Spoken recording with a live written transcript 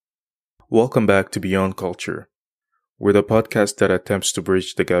Welcome back to Beyond Culture. We're the podcast that attempts to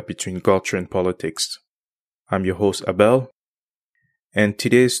bridge the gap between culture and politics. I'm your host, Abel, and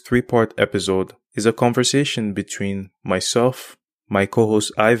today's three-part episode is a conversation between myself, my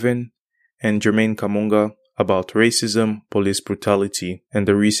co-host Ivan, and Jermaine Kamunga about racism, police brutality, and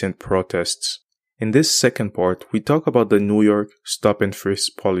the recent protests. In this second part, we talk about the New York stop and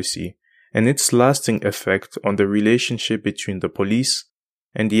frisk policy and its lasting effect on the relationship between the police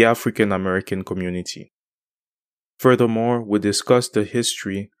and the African American community. Furthermore, we discuss the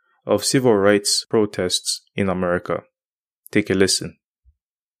history of civil rights protests in America. Take a listen.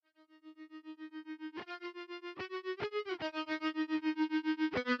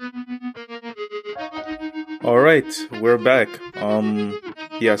 All right, we're back.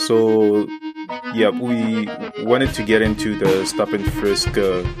 We wanted to get into the stop and frisk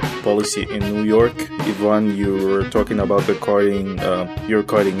policy in New York. Ivan, you were talking about your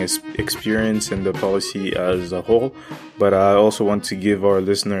carding experience and the policy as a whole, but I also want to give our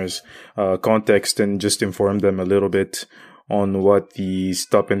listeners context and just inform them a little bit on what the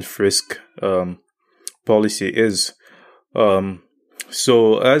stop and frisk policy is.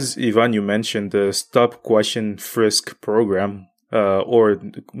 So as Ivan, you mentioned, the Stop, Question, Frisk program, or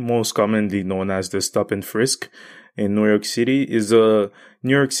most commonly known as the Stop and Frisk in New York City, is a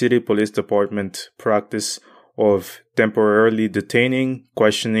New York City Police Department practice of temporarily detaining,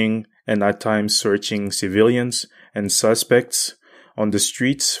 questioning, and at times searching civilians and suspects on the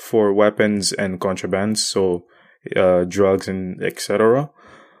streets for weapons and contrabands, so drugs and etc.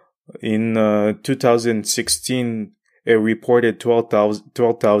 In 2016, a reported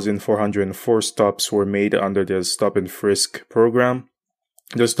 12,404 stops were made under the Stop and Frisk program.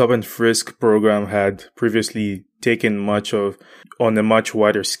 The Stop and Frisk program had previously taken on a much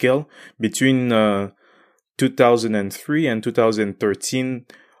wider scale. Between 2003 and 2013,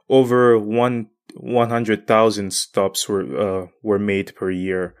 over 100,000 stops were made per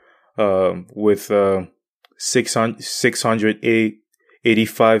year, with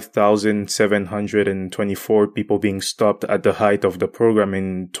 85,724 people being stopped at the height of the program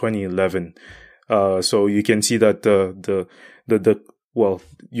in 2011. So you can see that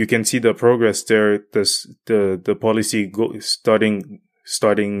you can see the progress there. The policy starting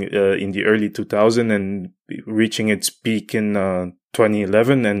in the early 2000 and reaching its peak in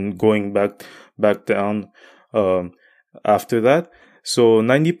 2011 and going back down after that. So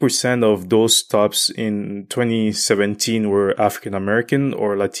 90% of those stops in 2017 were African American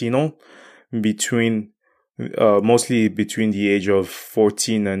or Latino, mostly between the age of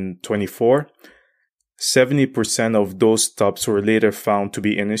 14 and 24. 70% of those stops were later found to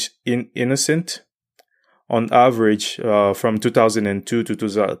be innocent. On average, from 2002 to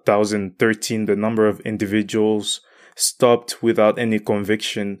 2013, the number of individuals stopped without any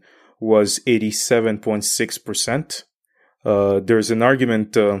conviction was 87.6%. There's an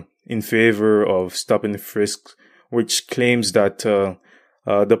argument in favor of stop and frisk, which claims that the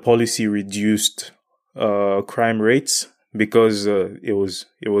policy reduced crime rates because it was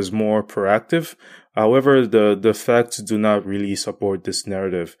more proactive. However, the facts do not really support this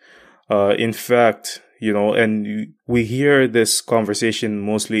narrative. In fact, and we hear this conversation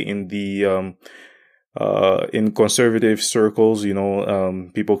mostly in the in conservative circles.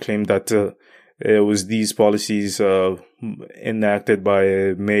 People claim that it was these policies enacted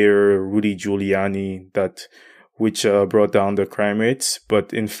by Mayor Rudy Giuliani which brought down the crime rates.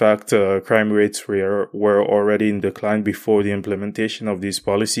 But in fact, crime rates were already in decline before the implementation of these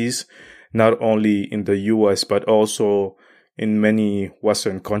policies, not only in the US, but also in many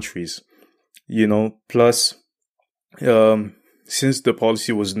Western countries. Plus, since the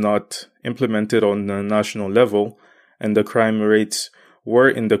policy was not implemented on a national level and the crime rates were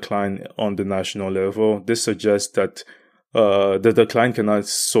in decline on the national level, this suggests that the decline cannot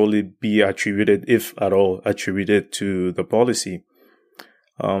solely be attributed, if at all, attributed to the policy.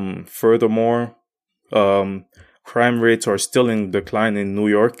 Furthermore, crime rates are still in decline in New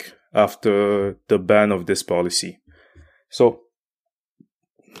York after the ban of this policy. So,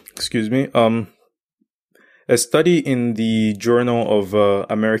 a study in the Journal of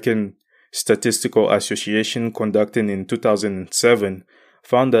American Statistical Association conducted in 2007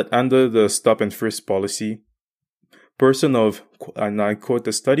 found that under the stop and frisk policy, and I quote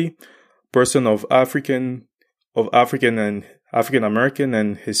the study, person of African American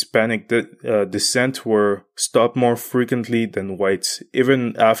and Hispanic descent were stopped more frequently than whites,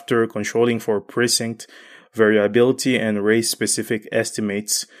 even after controlling for precinct variability and race-specific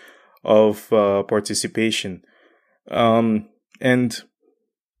estimates of participation. So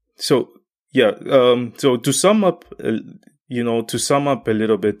to sum up, to sum up a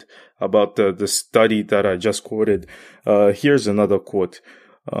little bit about the study that I just quoted, here's another quote.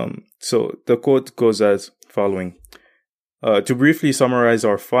 So the quote goes as following. To briefly summarize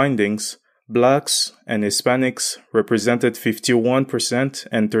our findings, Blacks and Hispanics represented 51%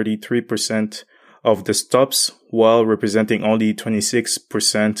 and 33% of the stops, while representing only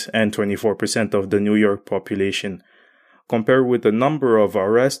 26% and 24% of the New York population. Compared with the number of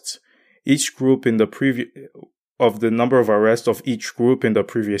arrests, each group in the number of arrests of each group in the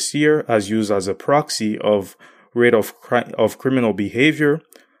previous year, as used as a proxy of rate of criminal behavior,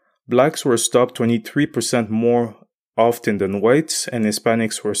 Blacks were stopped 23% more often than whites, and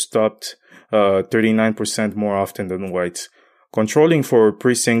Hispanics were stopped 39% more often than whites. Controlling for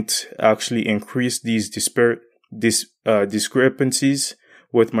precincts actually increased these discrepancies,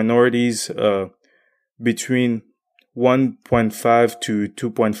 with minorities between 1.5 to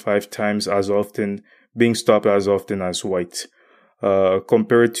 2.5 times as often being stopped as often as whites,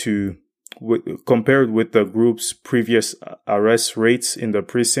 compared with the group's previous arrest rates in the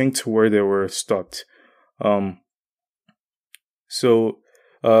precinct where they were stopped.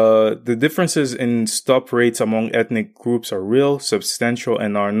 The differences in stop rates among ethnic groups are real, substantial,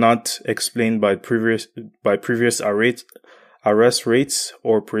 and are not explained by previous arrest rates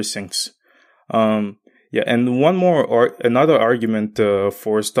or precincts. And another argument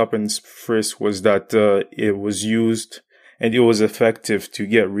for stop and frisk was that it was used and it was effective to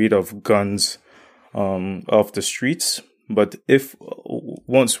get rid of guns off the streets. But if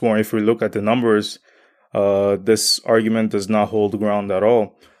we look at the numbers, this argument does not hold ground at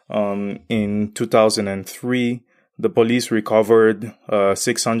all. In 2003, the police recovered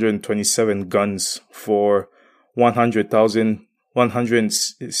 627 guns for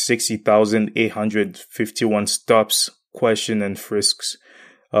 160,851 stops, questions, and frisks,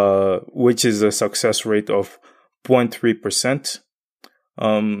 which is a success rate of 0.3%.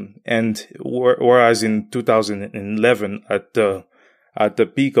 And whereas in 2011, at the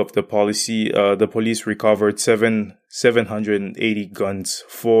peak of the policy, the police recovered 780 guns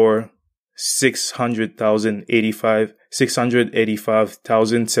for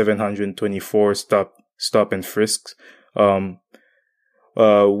 685,724 stop and frisks,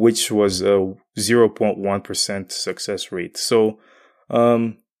 which was a 0.1% success rate. So,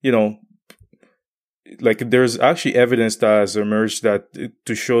 there's actually evidence that has emerged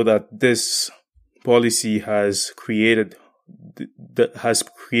to show that this policy has created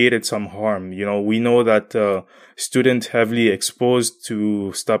some harm. We know that students heavily exposed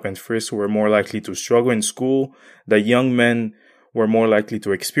to stop and frisk were more likely to struggle in school, that young men were more likely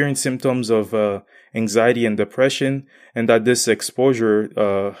to experience symptoms of anxiety and depression, and that this exposure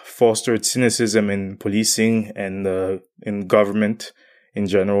fostered cynicism in policing and in government in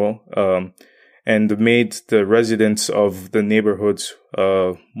general, and made the residents of the neighborhoods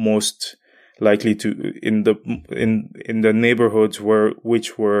most likely to in the neighborhoods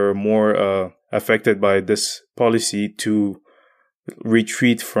which were more affected by this policy to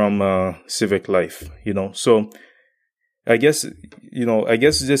retreat from civic life. So I guess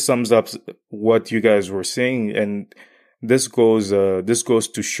this sums up what you guys were saying, and this goes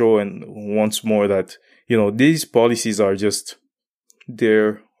to show, and once more, that these policies are just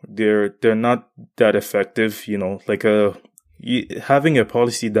they're not that effective. Having a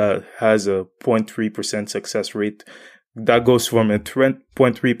policy that has a 0.3% success rate, that goes from a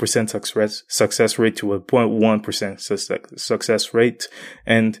 0.3% success rate to a 0.1% success rate,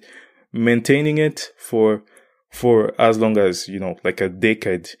 and maintaining it for as long as, like a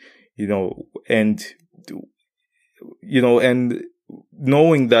decade, and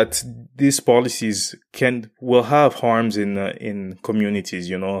knowing that these policies will have harms in communities,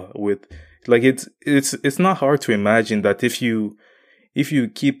 with, it's not hard to imagine that if you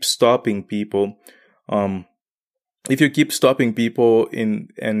keep stopping people, and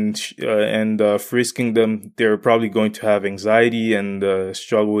frisking them, they're probably going to have anxiety and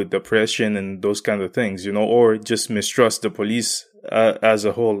struggle with depression and those kind of things, or just mistrust the police as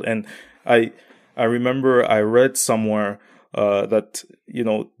a whole. And I remember I read somewhere that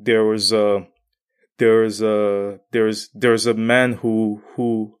there was a man who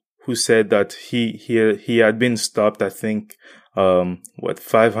said that he had been stopped, I think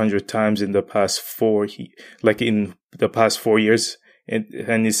 500 times in the past 4 years,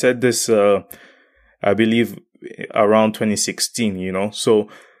 and he said this I believe around 2016, so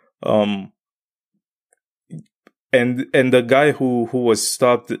and the guy who was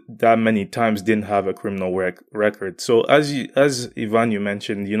stopped that many times didn't have a criminal record. So as Ivan, you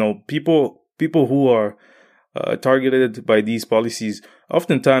mentioned, people who are targeted by these policies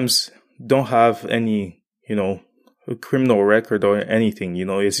oftentimes don't have any a criminal record or anything.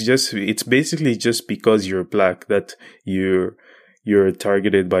 It's basically just because you're black that you're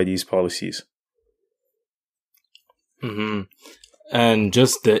targeted by these policies. Mm-hmm. And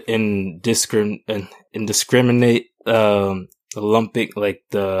just the indiscriminate lumping, like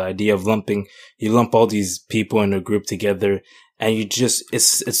the idea of lumping, you lump all these people in a group together, and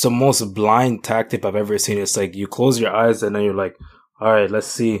it's the most blind tactic I've ever seen. It's like you close your eyes and then you're like, all right, let's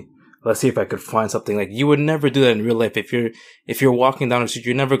see if I could find something. Like, you would never do that in real life. If you're walking down the street,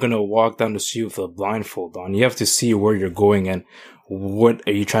 you're never going to walk down the street with a blindfold on. You have to see where you're going and what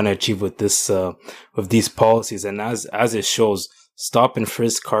are you trying to achieve with with these policies. And as it shows, stop and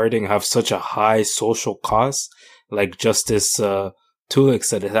frisk carding have such a high social cost. Like Justice Tulik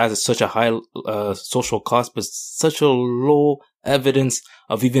said, it has such a high social cost, but such a low evidence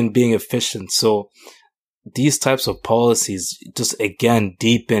of even being efficient. So these types of policies just, again,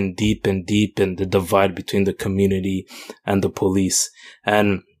 deepen the divide between the community and the police.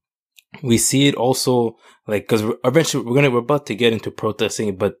 And we see it also, like, because eventually we're about to get into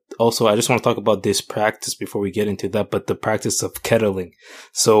protesting, but also I just want to talk about this practice before we get into that, but the practice of kettling.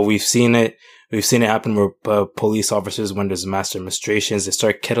 So we've seen it happen where police officers, when there's mass demonstrations, they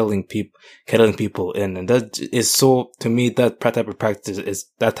start kettling people in. And that is so, to me, that type of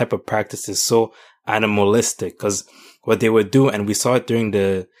practice is so animalistic, because what they would do, and we saw it during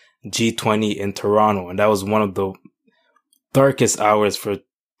the G20 in Toronto, and that was one of the darkest hours for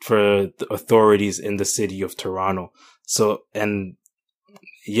the authorities in the city of Toronto. So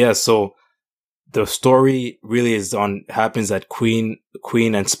the story really happens at Queen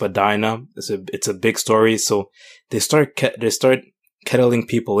and Spadina. It's a big story. So they start kettling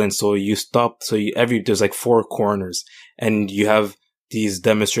people in. So there's like 4 corners, and you have these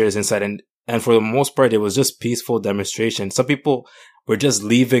demonstrators inside, and for the most part, it was just peaceful demonstration. Some people were just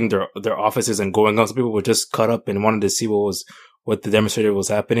leaving their offices and going out. Some people were just caught up and wanted to see what the demonstrator was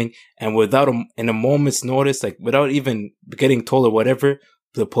happening. And in a moment's notice, like without even getting told or whatever,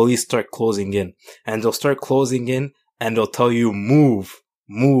 the police start closing in, and they'll start closing in, and they'll tell you move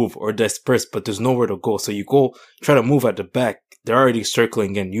or disperse, but there's nowhere to go. So you go try to move at the back. They're already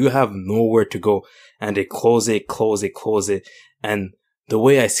circling in. You have nowhere to go, and they close it. And the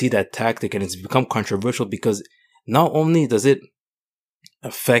way I see that tactic, and it's become controversial, because not only does it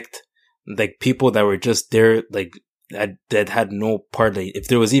affect like people that were just there, like that had no part. Like, if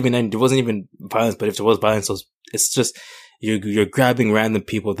there wasn't even violence, but if there was violence, it's just you're grabbing random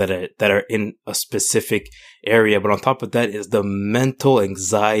people that are in a specific area. But on top of that is the mental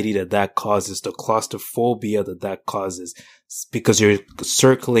anxiety that causes, the claustrophobia that causes, because you're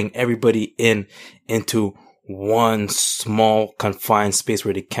circling everybody into one small confined space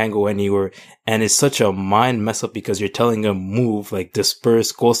where they can't go anywhere. And it's such a mind mess up, because you're telling them move, like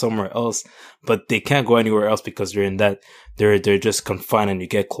disperse, go somewhere else, but they can't go anywhere else because they're just confined, and you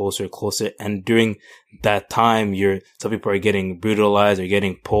get closer. And during that time, some people are getting brutalized or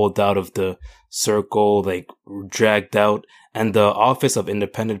getting pulled out of the circle, like dragged out. And the Office of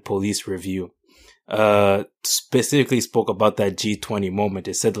Independent Police Review specifically spoke about that G20 moment.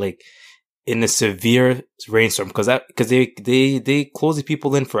 It said, like, in a severe rainstorm, because they closed the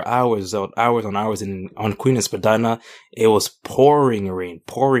people in for hours on hours, and on Queen and Spadina, it was pouring rain.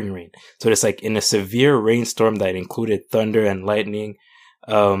 So it's like in a severe rainstorm that included thunder and lightning,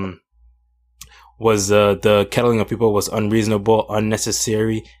 was the kettling of people was unreasonable,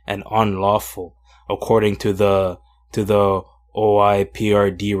 unnecessary, and unlawful, according to the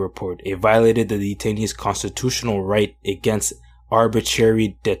OIPRD report. It violated the detainee's constitutional right against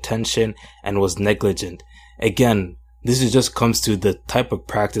arbitrary detention and was negligent. Again, this just comes to the type of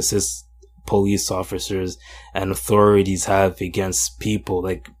practices police officers and authorities have against people.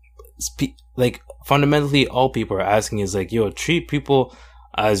 Like fundamentally, all people are asking is like, yo, treat people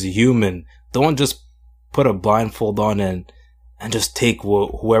as human. Don't just put a blindfold on and just take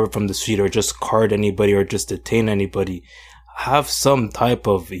whoever from the street, or just card anybody, or just detain anybody. Have some type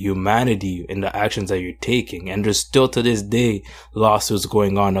of humanity in the actions that you're taking. And there's still to this day lawsuits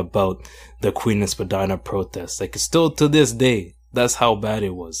going on about the Queen and Spadina protests. Like, still to this day, that's how bad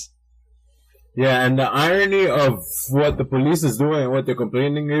it was. Yeah, and the irony of what the police is doing and what they're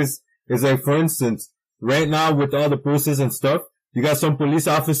complaining is like, for instance, right now with all the protests and stuff, you got some police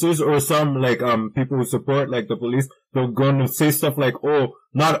officers or some like people who support like the police, they're going to say stuff like, oh,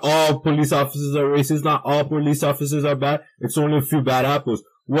 not all police officers are racist, not all police officers are bad, it's only a few bad apples.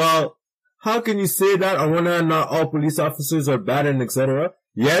 Well, how can you say that on one hand, not all police officers are bad and etc.?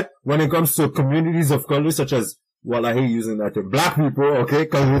 Yet, when it comes to communities of color such as, well, I hate using that term, black people, okay,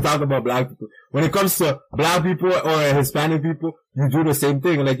 because we talk about black people. When it comes to black people or Hispanic people, you do the same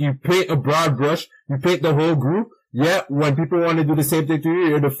thing. Like, you paint a broad brush, you paint the whole group, Yet when people want to do the same thing to you,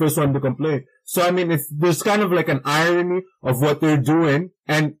 you're the first one to complain. So I mean, there's kind of like an irony of what they're doing,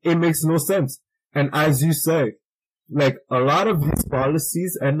 and it makes no sense. And as you say, like a lot of these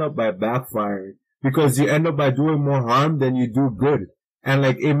policies end up by backfiring because you end up by doing more harm than you do good. And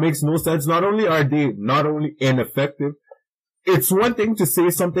like, it makes no sense. Not only are they not only ineffective, it's one thing to say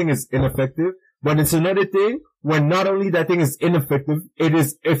something is ineffective, but it's another thing when not only that thing is ineffective, it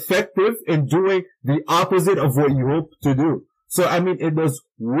is effective in doing the opposite of what you hope to do. So, I mean, it does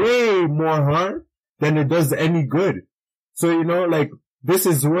way more harm than it does any good. So, you know, like, this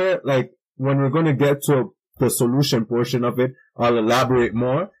is where, like, when we're going to get to the solution portion of it, I'll elaborate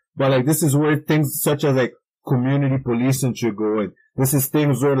more. But, like, this is where things such as, like, community policing should go in. This is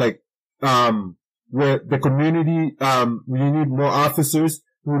things where, like, where the community, you need more officers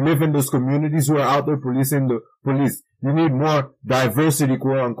who live in those communities who are out there policing the police. You need more diversity,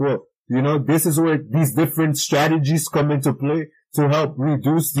 quote unquote. You know, this is where these different strategies come into play to help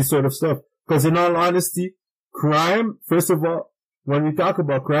reduce this sort of stuff. Because in all honesty, crime, first of all, when we talk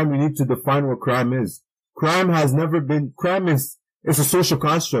about crime, we need to define what crime is. Crime is a social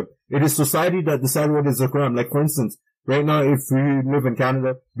construct. It is society that decides what is a crime. Like, for instance, right now, if we live in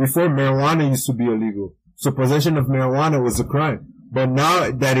Canada, before marijuana used to be illegal. So possession of marijuana was a crime. But now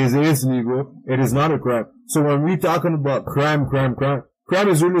that it is legal, it is not a crime. So when we talking about crime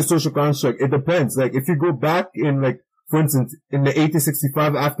is really a social construct. It depends. Like, if you go back in, like, for instance, in the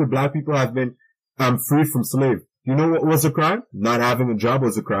 1865, after black people have been, freed from slave, you know what was a crime? Not having a job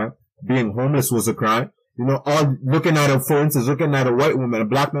was a crime. Being homeless was a crime. You know, looking at a white woman, a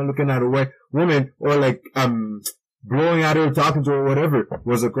black man looking at a white woman, or like, blowing at her, talking to her, whatever,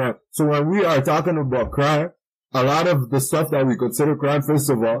 was a crime. So when we are talking about crime, a lot of the stuff that we consider crime, first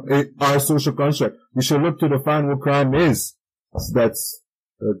of all, are social construct. We should look to define what crime is. So that's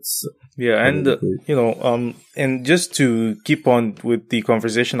yeah, and you know, and just to keep on with the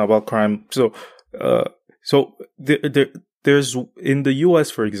conversation about crime, so there's in the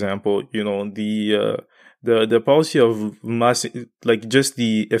U.S., for example, you know, the policy of mass, like just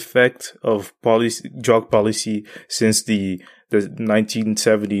the effect of drug policy since the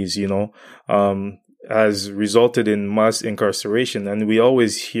 1970s, you know, has resulted in mass incarceration. And we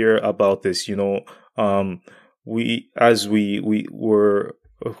always hear about this, you know, we were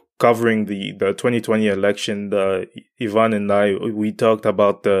covering the 2020 election, Ivan and I, we talked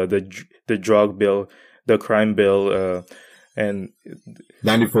about the drug bill, the crime bill, and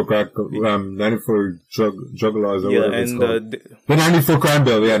 94 drug laws or whatever it's called. The 94 crime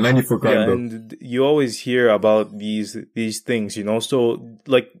bill, 94 crime bill. And you always hear about these things, you know. So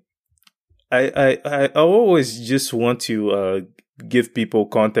like, I always just want to give people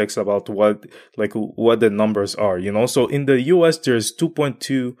context about what the numbers are, you know. So in the US, there's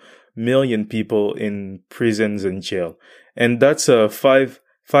 2.2 million people in prisons and jail, and that's a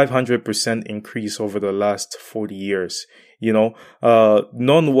 500% increase over the last 40 years. You know,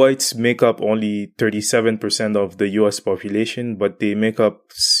 non-whites make up only 37% of the US population, but they make up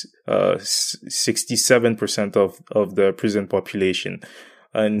 67% of the prison population.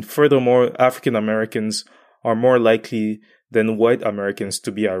 And furthermore, African Americans are more likely than white Americans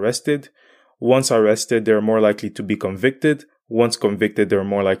to be arrested. Once arrested, they're more likely to be convicted. Once convicted, they're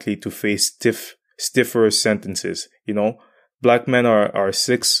more likely to face stiffer sentences. You know, black men are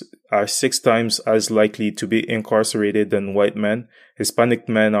six times as likely to be incarcerated than white men. Hispanic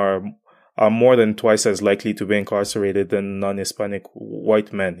men are more than twice as likely to be incarcerated than non-Hispanic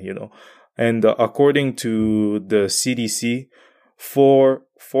white men, you know. And according to the CDC, four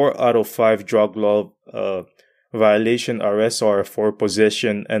out of 5 drug law violation arrests are for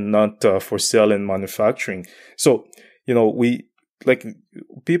possession and not for sale and manufacturing. So, you know,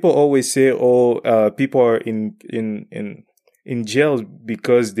 people always say, people are in jail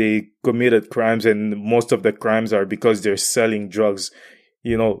because they committed crimes, and most of the crimes are because they're selling drugs.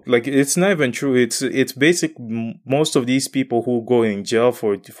 You know, like, it's not even true. It's basic. Most of these people who go in jail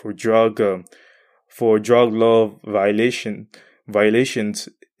for drug law violations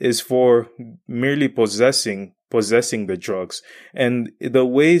is for merely possessing the drugs. And the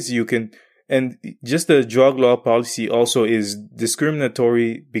ways you can, and just the drug law policy also is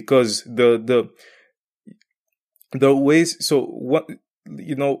discriminatory because the ways, so what,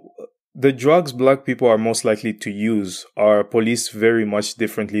 you know, the drugs black people are most likely to use are policed very much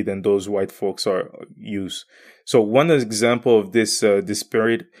differently than those white folks use. So one example of this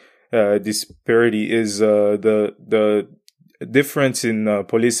disparity is the difference in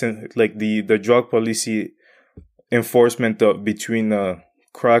police, like the drug policy enforcement between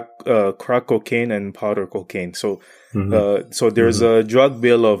crack cocaine and powder cocaine. So so there's a drug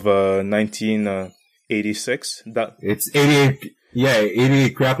bill of 1980 86. That It's 88. Yeah,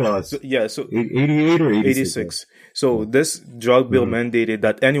 88 crack laws. so, yeah, so 88 or 86. 86. So this drug bill mandated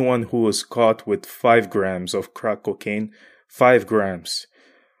that anyone who was caught with 5 grams of crack cocaine, 5 grams,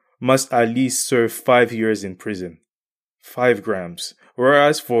 must at least serve 5 years in prison. 5 grams.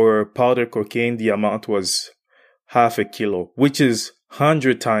 Whereas for powder cocaine, the amount was half a kilo, which is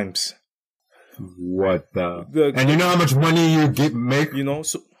 100 times. What the? And you know how much money make? You know,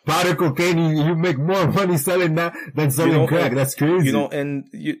 so Powder cocaine, you make more money selling that than selling crack. That's crazy. You know,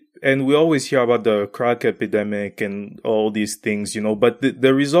 and we always hear about the crack epidemic and all these things, you know, but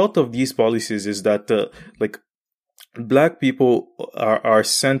the result of these policies is that, like, black people are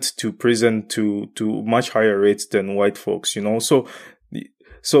sent to prison to much higher rates than white folks, you know. So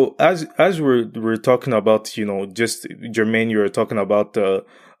as we're talking about, you know, just Jermaine, you were talking about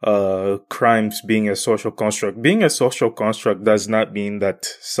crimes being a social construct. Being a social construct does not mean that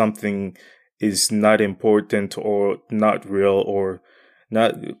something is not important or not real or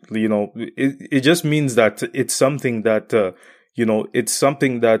not, you know, it just means that it's something that, you know, it's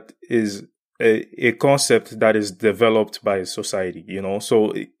something that is a concept that is developed by society, you know,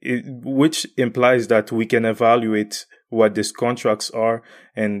 so which implies that we can evaluate what these contracts are.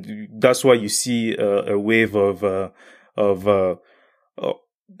 And that's why you see a wave of a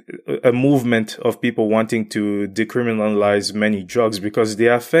movement of people wanting to decriminalize many drugs because they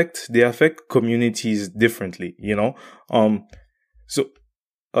affect communities differently, you know.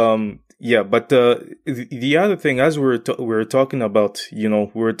 Yeah, but the other thing, as we're talking about, you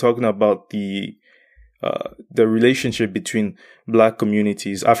know, we're talking about the relationship between black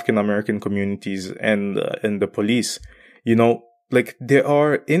communities, African American communities, and the police, you know, like there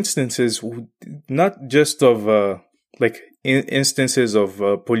are instances, not just of instances of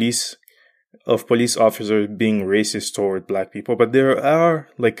police officers being racist toward black people, but there are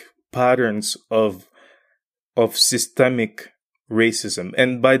like patterns of systemic racism.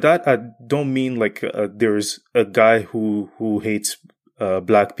 And by that, I don't mean like there's a guy who hates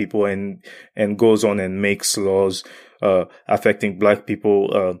black people and goes on and makes laws affecting black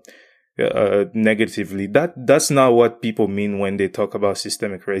people negatively. That's not what people mean when they talk about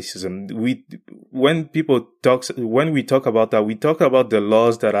systemic racism. When we talk about that, we talk about the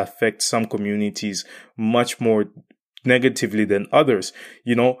laws that affect some communities much more negatively than others,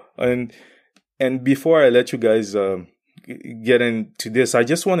 you know. And before I let you guys get into this, I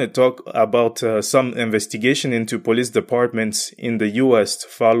just want to talk about some investigation into police departments in the U.S.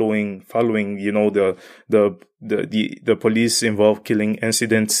 following you know the police involved killing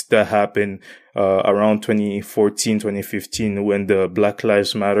incidents that happened around 2014, 2015 when the Black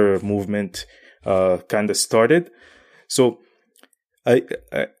Lives Matter movement kind of started. So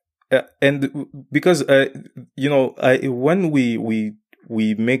and because you know, when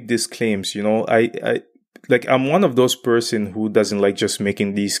we make these claims, you know, like, I'm one of those person who doesn't like just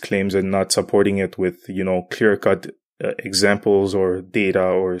making these claims and not supporting it with, you know, clear-cut examples or data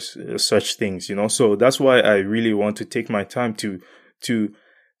or such things, you know. So that's why I really want to take my time to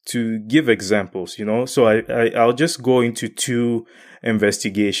give examples, you know. So I'll just go into 2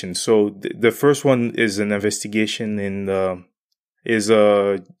 investigations. So the first one is an investigation in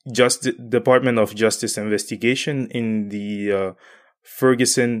Department of Justice investigation in the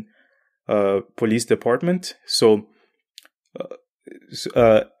Ferguson police department. So,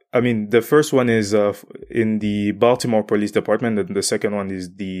 I mean, the first one is in the Baltimore Police Department, and the second one is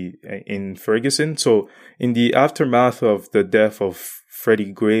in Ferguson. So, in the aftermath of the death of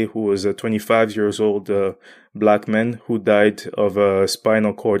Freddie Gray, who was a 25 years old black man who died of a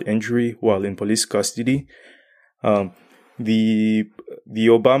spinal cord injury while in police custody, the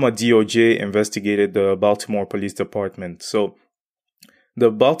Obama DOJ investigated the Baltimore Police Department. So,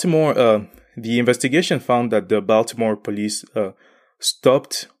 the investigation found that the Baltimore police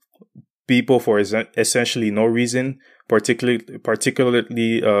stopped people for essentially no reason, particularly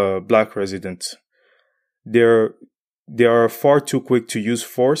black residents. They are far too quick to use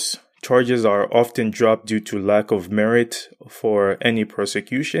force. Charges are often dropped due to lack of merit for any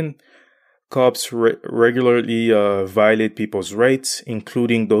prosecution. Cops regularly violate people's rights,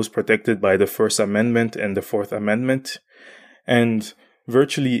 including those protected by the First Amendment and the Fourth Amendment. And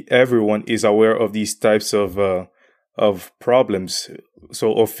virtually everyone is aware of these types of problems.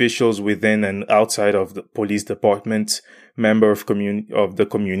 So officials within and outside of the police departments, members of the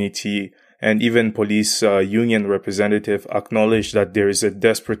community, and even police union representative acknowledge that there is a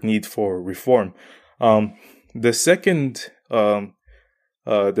desperate need for reform. The second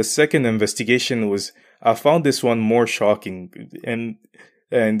investigation I found this one more shocking, and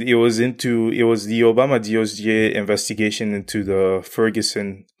it was the Obama DOJ investigation into the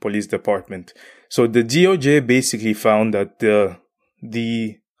Ferguson Police Department. So the DOJ basically found that the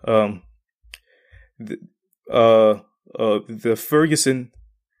Ferguson,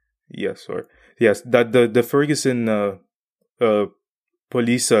 that the Ferguson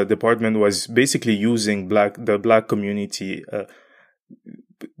police department was basically using the black community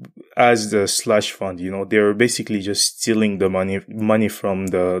as the slush fund. They were basically just stealing the money from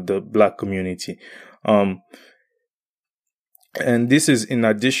the black community. And this is in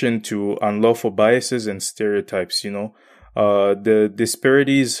addition to unlawful biases and stereotypes. The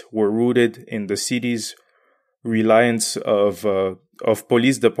disparities were rooted in the city's reliance of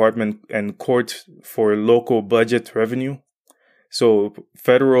police department and court for local budget revenue. So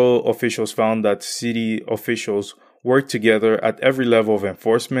federal officials found that city officials work together at every level of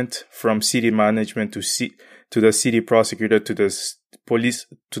enforcement, from city management to the city prosecutor to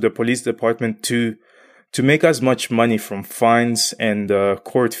the police department to make as much money from fines and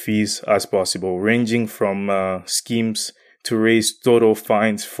court fees as possible, ranging from schemes to raise total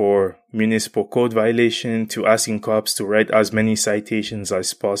fines for municipal code violation to asking cops to write as many citations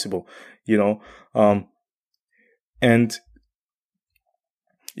as possible. So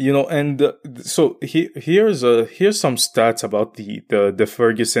here's some stats about the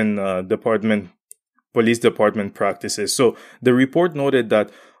Ferguson police department practices. So the report noted that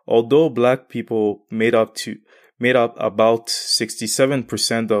although black people made up about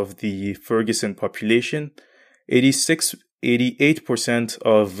 67% of the Ferguson population, 88%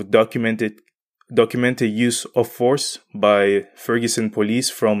 of documented use of force by Ferguson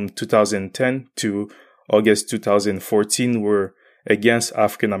police from 2010 to August 2014 were against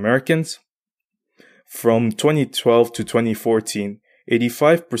African Americans. From 2012 to 2014,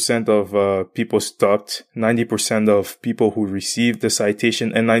 85% of people stopped, 90% of people who received the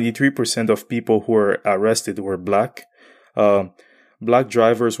citation, and 93% of people who were arrested were black. Black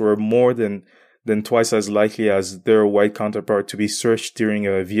drivers were more than twice as likely as their white counterpart to be searched during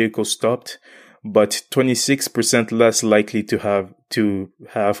a vehicle stopped, but 26% less likely to have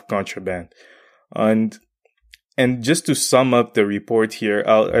contraband. And just to sum up the report here,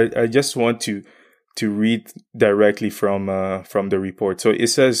 I just want to read directly from the report. So it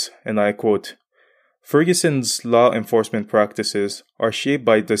says, and I quote, "Ferguson's law enforcement practices are shaped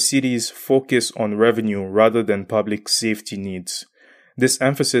by the city's focus on revenue rather than public safety needs. This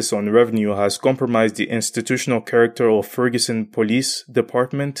emphasis on revenue has compromised the institutional character of Ferguson Police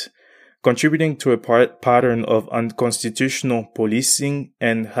Department, contributing to a pattern of unconstitutional policing,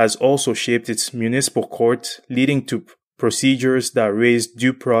 and has also shaped its municipal court, leading to procedures that raise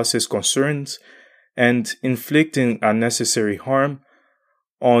due process concerns and inflicting unnecessary harm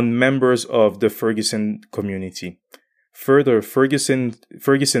on members of the Ferguson community. Further,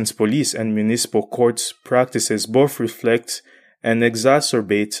 Ferguson's police and municipal courts practices both reflect and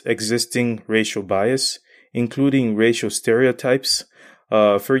exacerbate existing racial bias, including racial stereotypes.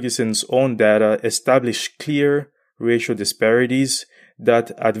 Ferguson's own data establish clear racial disparities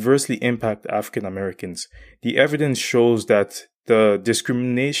that adversely impact African Americans. The evidence shows that the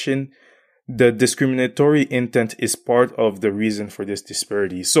discriminatory intent is part of the reason for this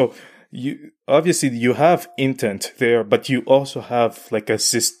disparity." So you have intent there, but you also have like a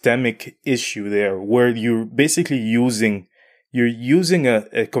systemic issue there where you're basically using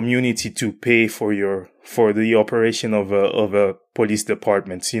a community to pay for the operation of a police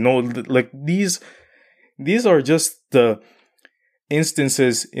department. Like these are just the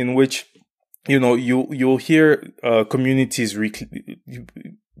instances in which you'll hear communities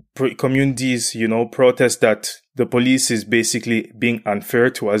protest that the police is basically being unfair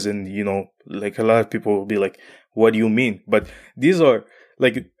to us, and like a lot of people will be like, what do you mean? But these are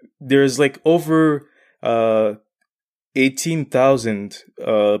like, there's like over 18,000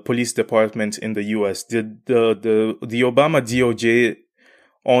 police departments in the US. The Obama DOJ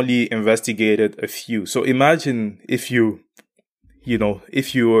only investigated a few. So imagine if you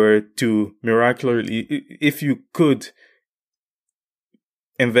were to if you could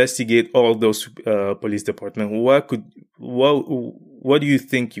investigate all those police departments, what do you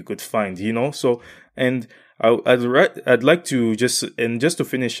think you could find? So, and I'd like to just to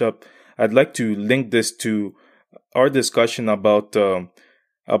finish up, I'd like to link this to our discussion about the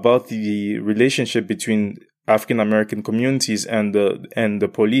relationship between African American communities and the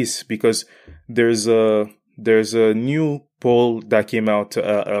police, because there's a new poll that came out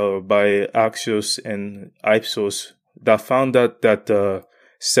by Axios and Ipsos that found that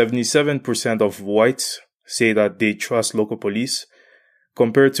 77% of whites say that they trust local police,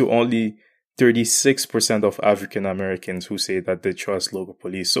 compared to only 36% of African Americans who say that they trust local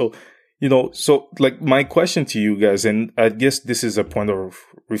police. So, So like my question to you guys, and I guess this is a point of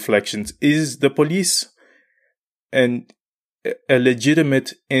reflections, is the police and a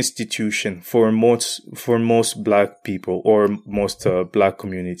legitimate institution for most black people or most black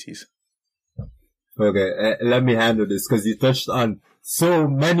communities? Okay, let me handle this because you touched on so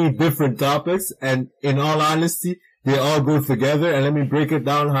many different topics, and in all honesty, they all go together. And let me break it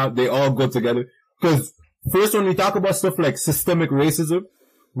down how they all go together. Because first, when we talk about stuff like systemic racism,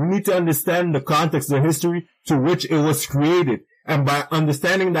 we need to understand the context, the history to which it was created. And by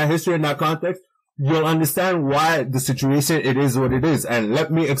understanding that history and that context, you'll understand why the situation it is what it is. And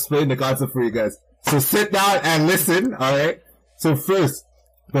let me explain the concept for you guys. So sit down and listen, alright? So first,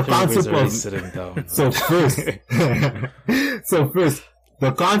 the concept of sitting down. so first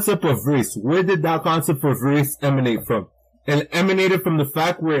the concept of race. Where did that concept of race emanate from? It emanated from the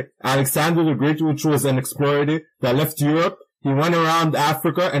fact where Alexander the Great, which was an explorer that left Europe, he went around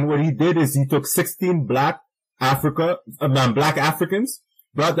Africa, and what he did is he took 16 black Africans,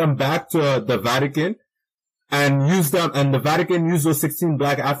 brought them back to the Vatican, and used them, and the Vatican used those 16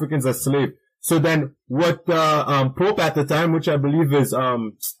 black Africans as slaves. So then what the Pope at the time, which I believe is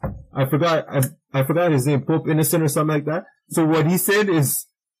I forgot his name, Pope Innocent or something like that. So what he said is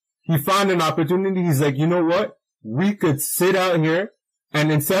he found an opportunity. He's like, you know what? We could sit out here,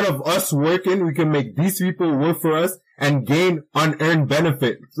 and instead of us working, we can make these people work for us and gain unearned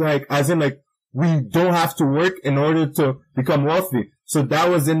benefit. Like, as in like, we don't have to work in order to become wealthy. So that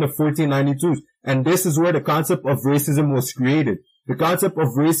was in the 1492s. And this is where the concept of racism was created. The concept of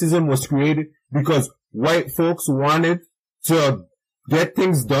racism was created because white folks wanted to get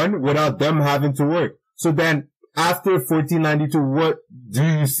things done without them having to work. So then after 1492, what do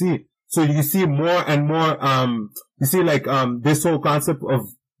you see? So you see more and more, you see like, this whole concept of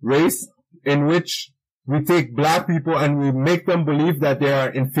race in which we take black people and we make them believe that they are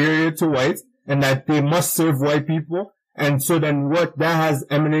inferior to whites and that they must serve white people. And so then what that has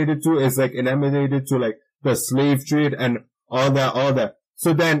emanated to is like, it emanated to like the slave trade and all that.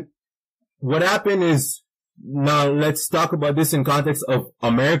 So then what happened is, now let's talk about this in context of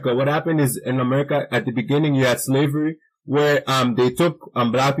America. What happened is in America at the beginning you had slavery where, they took,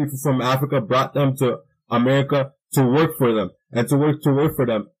 black people from Africa, brought them to America to work for them and to work for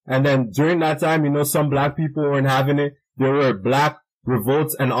them. And then during that time, some black people weren't having it. There were black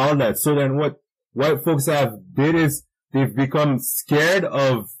revolts and all that. So then what white folks have did is they've become scared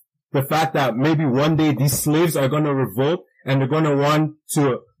of the fact that maybe one day these slaves are going to revolt and they're going to want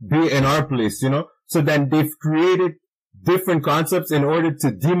to be in our place, So then they've created different concepts in order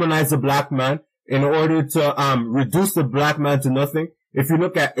to demonize the black man, in order to reduce the black man to nothing. If you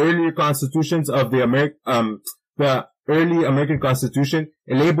look at earlier constitutions of the early American Constitution,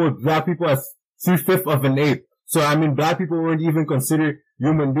 it labeled black people as 3/5 of an ape. So black people weren't even considered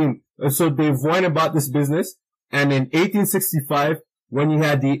human beings. So they've went about this business, and in 1865, when you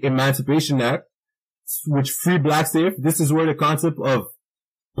had the Emancipation Act, which freed black slaves, this is where the concept of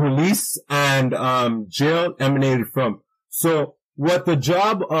police and jail emanated from. So what the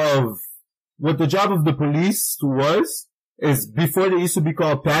job of the police was is, before they used to be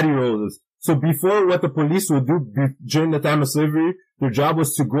called patty rollers. So before, what the police would do during the time of slavery, their job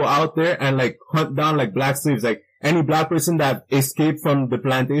was to go out there and like hunt down like black slaves, like any black person that escaped from the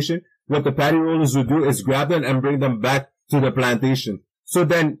plantation. What the patty rollers would do is grab them and bring them back to the plantation. So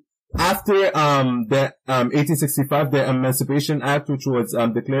then after the 1865, the Emancipation Act, which was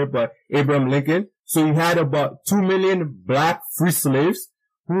declared by Abraham Lincoln, so you had about 2 million black free slaves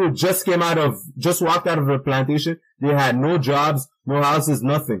who just walked out of the plantation. They had no jobs, no houses,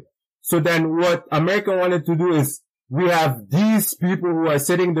 nothing. So then what America wanted to do is, we have these people who are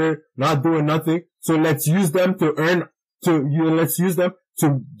sitting there not doing nothing, so let's use them let's use them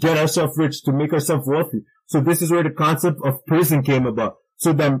to get ourselves rich, to make ourselves wealthy. So this is where the concept of prison came about.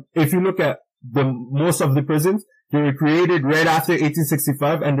 So then, if you look at most of the prisons, they were created right after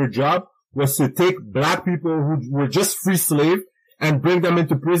 1865, and their job was to take black people who were just free slaves and bring them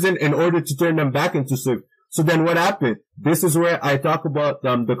into prison in order to turn them back into slaves. So then what happened? This is where I talk about,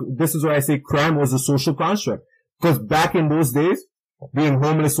 this is where I say crime was a social construct. Because back in those days, being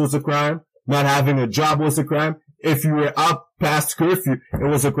homeless was a crime, not having a job was a crime. If you were out past curfew, it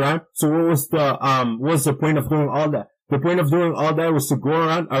was a crime. So what was the point of doing all that? The point of doing all that was to go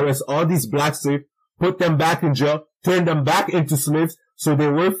around, arrest all these black slaves, put them back in jail, turn them back into slaves, so they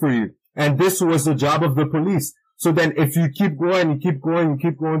work for you. And this was the job of the police. So then if you keep going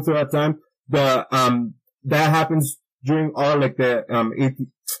through that time, that happens during all like the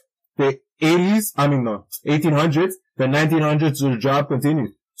 1800s, the 1900s, the job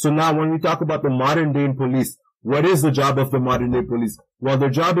continues. So now when we talk about the modern day police, what is the job of the modern day police? Well, their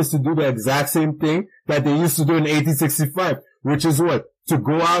job is to do the exact same thing that they used to do in 1865, which is what? To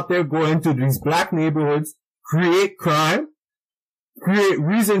go out there, go into these black neighborhoods, create crime, create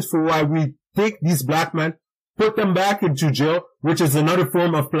reasons for why we take these black men, put them back into jail, which is another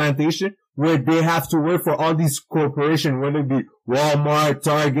form of plantation, where they have to work for all these corporations, whether it be Walmart,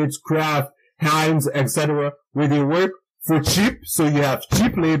 Targets, Kraft, Heinz, etc., where they work for cheap. So you have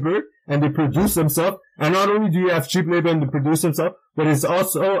cheap labor and they produce themselves. And not only do you have cheap labor and they produce themselves, but it's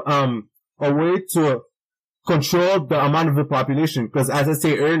also a way to control the amount of the population. Because as I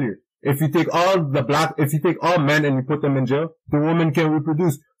say earlier, if you take all men and you put them in jail, the woman can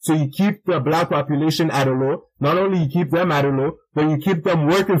reproduce. So you keep the black population at a low. Not only you keep them at a low, but you keep them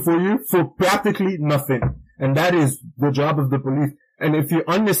working for you for practically nothing. And that is the job of the police. And if you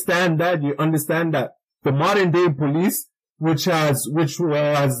understand that, you understand that the modern day police, which has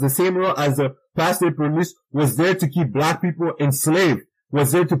the same role as the past day police, was there to keep black people enslaved,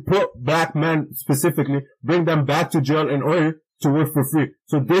 was there to put black men specifically, bring them back to jail in order to work for free.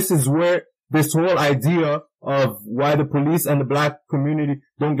 So this is where this whole idea of why the police and the black community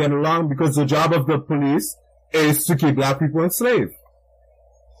don't get along, because the job of the police is to keep black people enslaved.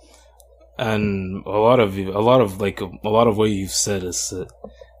 And a lot of what you've said is,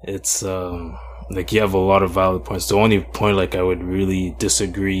 it's like you have a lot of valid points. The only point like I would really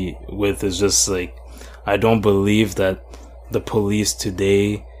disagree with is just like, I don't believe that the police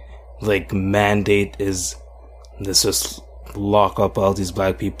today like mandate is this just lock up all these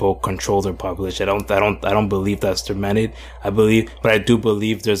black people, control their population. I don't believe that's their mandate. But I do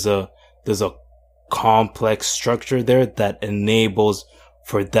believe there's a complex structure there that enables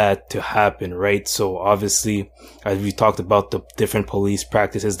for that to happen, right? So obviously, as we talked about the different police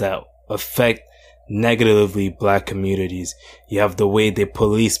practices that affect negatively black communities, you have the way they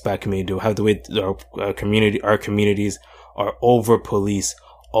police black community, you have the way our communities are over police.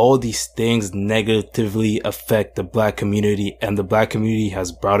 All these things negatively affect the black community, and the black community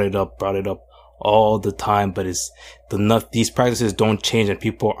has brought it up all the time, but these practices don't change and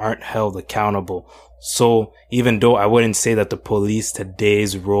people aren't held accountable. So even though I wouldn't say that the police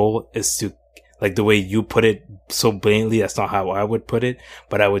today's role is to, like the way you put it so blatantly, that's not how I would put it,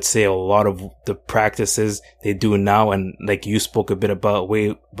 but I would say a lot of the practices they do now, and like you spoke a bit about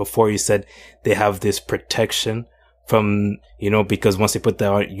way before, you said they have this protection from, because once they put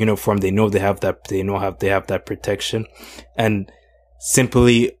that uniform, they know they have that protection. And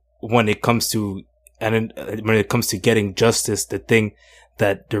simply when it comes to getting justice, the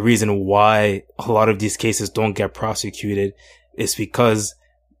reason why a lot of these cases don't get prosecuted is because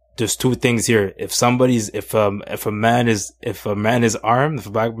there's two things here. If a man is armed, if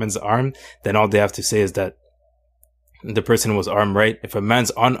a black man's armed, then all they have to say is that the person was armed, right? If a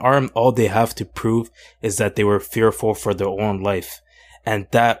man's unarmed, all they have to prove is that they were fearful for their own life. And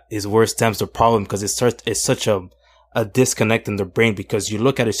that is where stems the problem, because it's such a disconnect in the brain, because you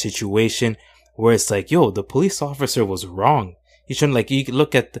look at a situation where it's like, yo, the police officer was wrong. You shouldn't, you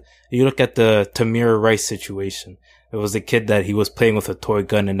look at the Tamir Rice situation. It was a kid that he was playing with a toy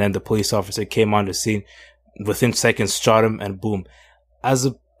gun, and then the police officer came on the scene, within seconds shot him, and boom. As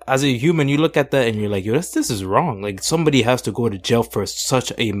a human, you look at that and you're like, yo, this is wrong. Like, somebody has to go to jail for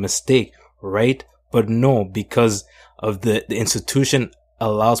such a mistake, right? But no, because of the institution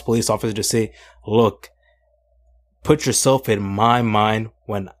allows police officers to say, look, put yourself in my mind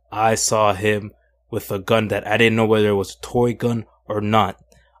when I saw him with a gun that I didn't know whether it was a toy gun or not.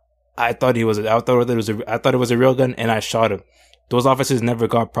 I thought it was a real gun, and I shot him. Those officers never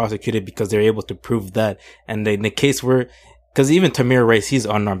got prosecuted because they're able to prove that. And in the case where, because even Tamir Rice, he's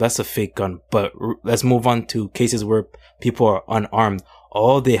unarmed. That's a fake gun. But let's move on to cases where people are unarmed.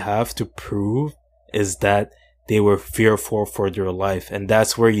 All they have to prove is that they were fearful for their life. And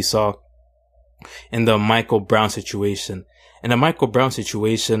that's where you saw in the Michael Brown situation. In the Michael Brown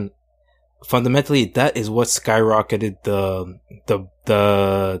situation, fundamentally, that is what skyrocketed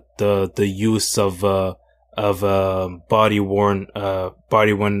the use of body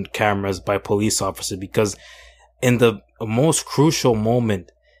worn cameras by police officers, because in the most crucial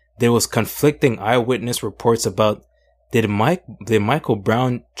moment, there was conflicting eyewitness reports about did Michael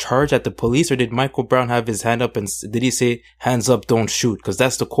Brown charge at the police, or did Michael Brown have his hand up and did he say hands up, don't shoot? Because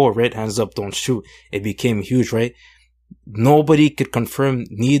that's the core, right? Hands up, don't shoot. It became huge, right? Nobody could confirm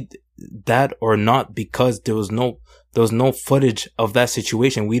need that or not, because there was no footage of that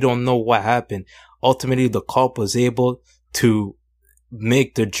situation. We don't know what happened. Ultimately, the cop was able to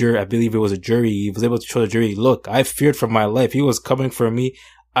make the jury, I believe it was a jury, he was able to show the jury, look, I feared for my life. He was coming for me.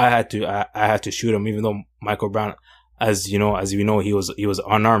 I had to shoot him, even though Michael Brown, as we know, he was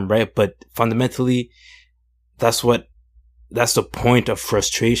unarmed, right? But fundamentally, that's the point of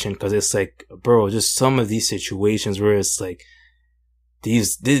frustration, because it's like, bro, just some of these situations where it's like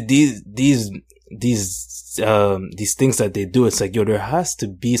these things that they do, it's like, yo, there has to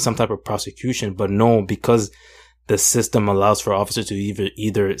be some type of prosecution, but no, because the system allows for officers to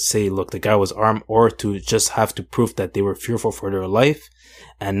either say, look, the guy was armed, or to just have to prove that they were fearful for their life,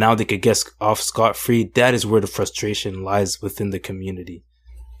 and now they could get off scot-free. That is where the frustration lies within the community.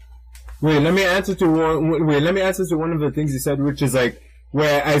 Let me answer to one of the things you said, which is like,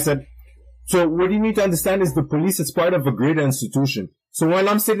 where I said, so what you need to understand is the police is part of a greater institution. So when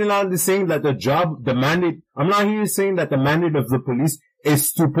I'm sitting on this saying that the mandate, I'm not here saying that the mandate of the police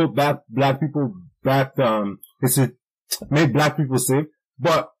is to put black people back, is to make black people safe,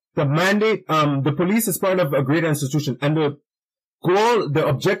 but the mandate, the police is part of a greater institution, and the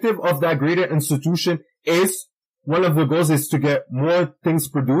objective of that greater institution is, one of the goals is to get more things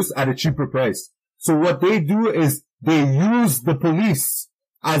produced at a cheaper price. So what they do is they use the police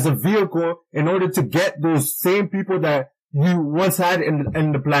as a vehicle in order to get those same people that you once had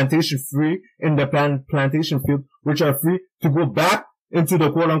in the plantation field, which are free, to go back into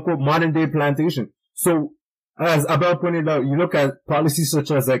the quote unquote modern day plantation. So as Abel pointed out, you look at policies such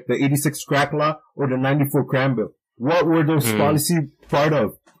as like the 86 crack law or the 94 crime bill. What were those policies part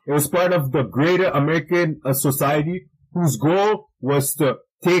of? It was part of the greater American society, whose goal was to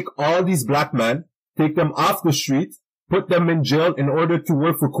take all these black men, take them off the streets, put them in jail in order to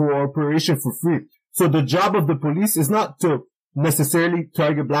work for cooperation for free. So the job of the police is not to necessarily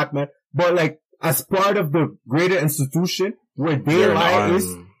target black men, but like as part of the greater institution where they lie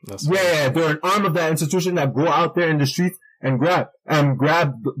is, they're an arm of that institution that go out there in the streets and grab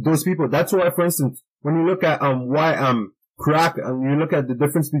those people. That's why, for instance, when you look at crack, you look at the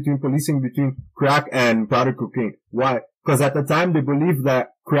difference between policing between crack and powder cocaine. Why? Because at the time they believed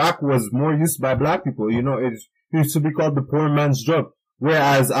that crack was more used by black people. You know, it used to be called the poor man's drug.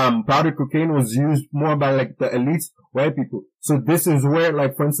 Whereas, powder cocaine was used more by like the elites, white people. So this is where,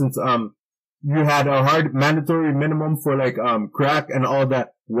 like, for instance, you had a hard mandatory minimum for like, crack and all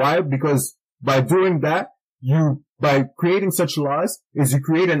that. Why? Because by doing that, by creating such laws, is you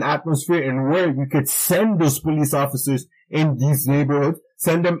create an atmosphere in where you could send those police officers in these neighborhoods,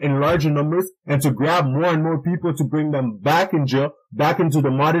 send them in larger numbers, and to grab more and more people to bring them back in jail, back into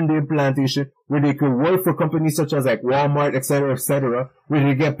the modern day plantation, where they could work for companies such as like Walmart, etc., where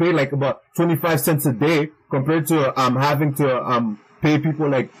they get paid like about 25 cents a day compared to, having to, pay people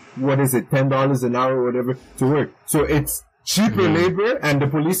like, $10 an hour or whatever to work. So it's cheaper labor, and the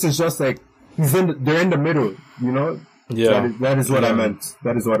police is just like, they're in the middle, you know? Yeah. That is what I meant.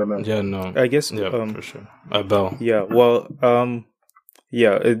 That is what I meant. Yeah, no. I guess, for sure. Abel. Yeah, well,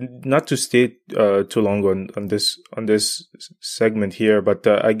 not to stay too long on this segment here, but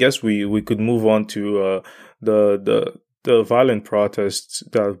I guess we could move on to the violent protests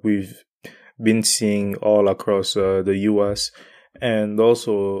that we've been seeing all across the US, and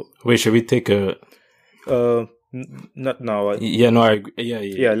also, wait, should we take a not now. I agree.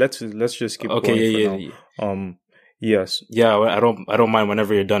 Yeah. Let's just keep going for now. Yes. Yeah, I don't mind.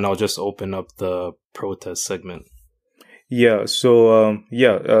 Whenever you're done, I'll just open up the protest segment. Yeah. So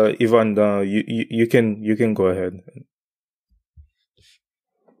Ivan, you can go ahead.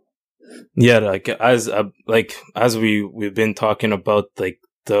 Yeah, as we've been talking about like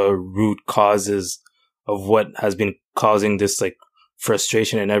the root causes of what has been causing this like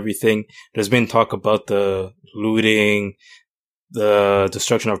frustration and everything. There's been talk about the looting, the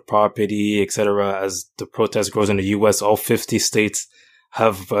destruction of property, etc. As the protest grows in the U.S., all 50 states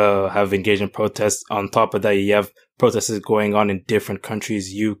have engaged in protests. On top of that, you have protests going on in different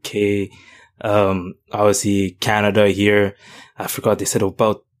countries, UK, obviously Canada here. I forgot they said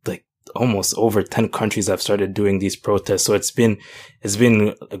about like almost over 10 countries have started doing these protests. So it's been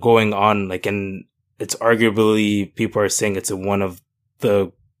going on, like, and it's arguably, people are saying it's one of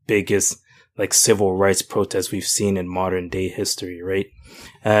the biggest like civil rights protests we've seen in modern day history, right?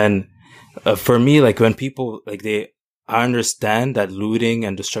 And for me, like, when people like I understand that looting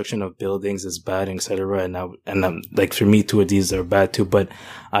and destruction of buildings is bad, etc. And like, for me, two of these are bad too. But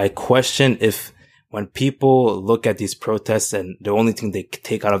I question if when people look at these protests and the only thing they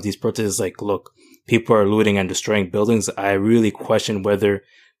take out of these protests is like, look, people are looting and destroying buildings, I really question whether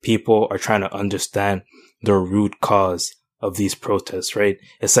people are trying to understand the root cause of these protests, right?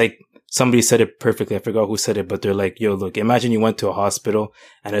 It's like, somebody said it perfectly. I forgot who said it, but they're like, yo, look, imagine you went to a hospital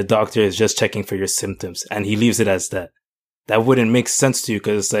and a doctor is just checking for your symptoms and he leaves it as that. That wouldn't make sense to you,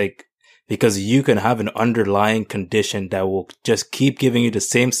 because you can have an underlying condition that will just keep giving you the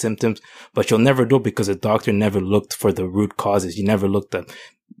same symptoms, but you'll never know because the doctor never looked for the root causes. You never looked at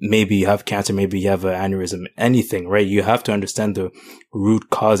maybe you have cancer, maybe you have an aneurysm, anything, right? You have to understand the root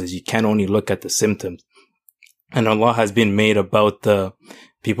causes. You can't only look at the symptoms. And a lot has been made about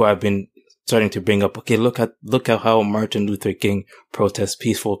people have been starting to bring up, okay, look at how Martin Luther King protests,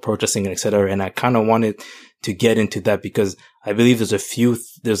 peaceful protesting, etc. And I kind of wanted to get into that because I believe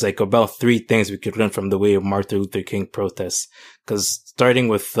there's like about 3 things we could learn from the way of Martin Luther King protests. Cause starting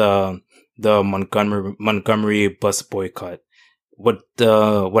with, the Montgomery bus boycott.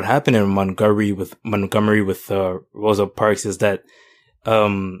 What happened in Montgomery with Rosa Parks is that,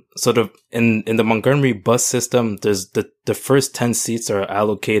 sort of in the Montgomery bus system, there's the first 10 seats are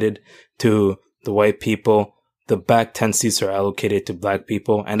allocated to the white people. The back 10 seats are allocated to black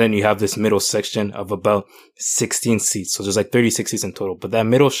people. And then you have this middle section of about 16 seats. So there's like 36 seats in total. But that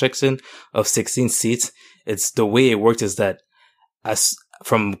middle section of 16 seats, it's the way it works is that as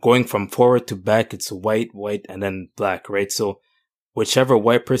from going from forward to back, it's white, and then black, right? So whichever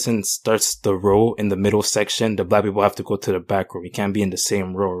white person starts the row in the middle section, the black people have to go to the back row. We can't be in the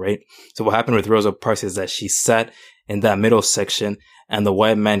same row, right? So what happened with Rosa Parks is that she sat in that middle section and the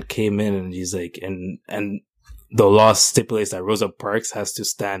white man came in and he's like, and the law stipulates that Rosa Parks has to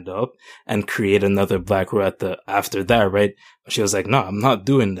stand up and create another black row after that, right? She was like, no, I'm not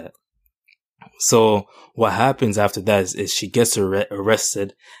doing that. So what happens after that is she gets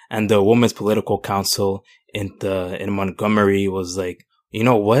arrested, and the Women's Political Council in Montgomery was like, you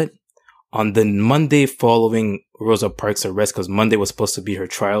know what? On the Monday following Rosa Parks' arrest, because Monday was supposed to be her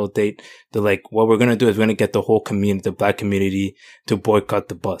trial date, they're like, what we're going to do is we're going to get the whole community, the black community, to boycott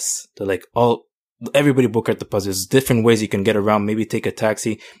the bus. They're like, everybody boycott the bus. There's different ways you can get around. Maybe take a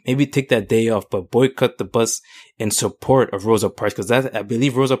taxi, maybe take that day off, but boycott the bus in support of Rosa Parks. Cause I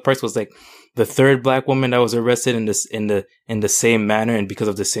believe Rosa Parks was like the 3rd black woman that was arrested in the same manner and because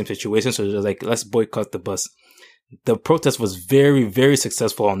of the same situation. So they're like, let's boycott the bus. The protest was very, very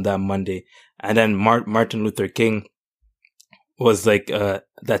successful on that Monday. And then Martin Luther King was like,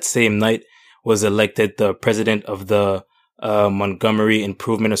 that same night was elected the president of the, Montgomery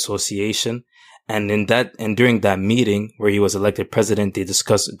Improvement Association. And during that meeting where he was elected president, they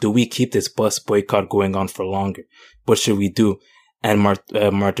discussed, do we keep this bus boycott going on for longer? What should we do? And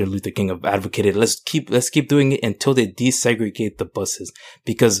Martin Luther King advocated, let's keep doing it until they desegregate the buses.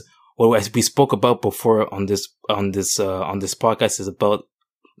 Because what we spoke about before on this podcast is about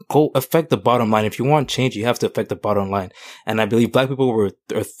go affect the bottom line. If you want change, you have to affect the bottom line. And I believe black people were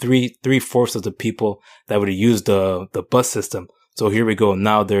 3/4 of the people that would use the bus system. So here we go.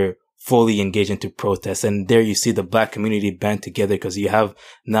 Now they're fully engaged into protests. And there you see the black community band together because you have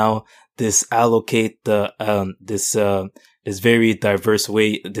now this this very diverse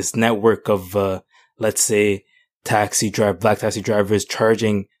way, this network of, let's say black taxi drivers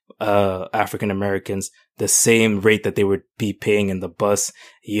charging, African Americans the same rate that they would be paying in the bus.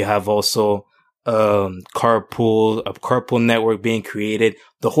 You have also, a carpool network being created.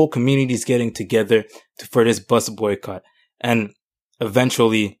 The whole community is getting together for this bus boycott. And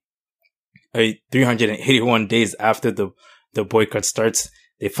eventually, 381 days after the boycott starts,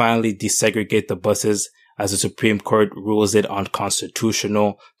 they finally desegregate the buses as the Supreme Court rules it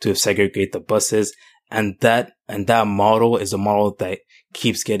unconstitutional to segregate the buses. And that model is a model that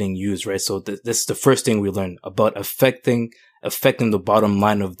keeps getting used, right? So this is the first thing we learn about affecting the bottom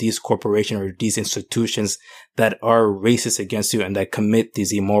line of these corporations or these institutions that are racist against you and that commit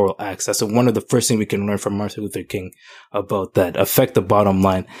these immoral acts. That's one of the first things we can learn from Martin Luther King about that. Affect the bottom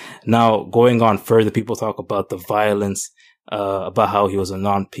line. Now, going on further, people talk about the violence, about how he was a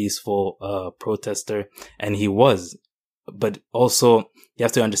non-peaceful, protester, and he was. But also, you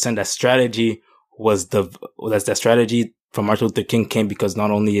have to understand that strategy that strategy from Martin Luther King came because not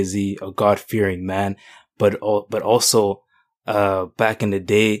only is he a God-fearing man, but also, back in the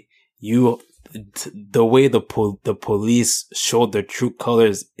day, the way the police showed their true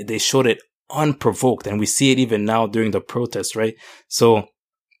colors, they showed it unprovoked. And we see it even now during the protests, right? So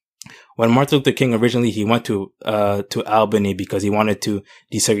when Martin Luther King originally, he went to Albany because he wanted to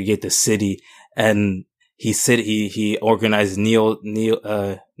desegregate the city, and he said he organized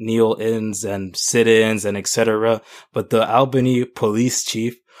kneel-ins and sit-ins and etc. But the Albany police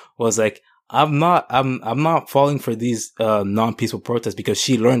chief was like, I'm not falling for these, non-peaceful protests, because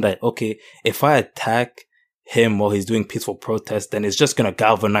she learned that, okay, if I attack him while he's doing peaceful protests, then it's just going to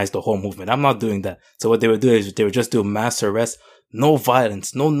galvanize the whole movement. I'm not doing that. So what they would do is they would just do mass arrests, no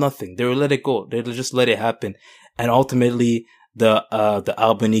violence, no nothing. They would let it go. They would just let it happen. And ultimately, the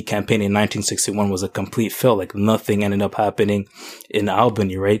Albany campaign in 1961 was a complete fail. Like nothing ended up happening in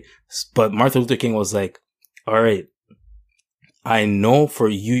Albany, right? But Martin Luther King was like, all right, we know for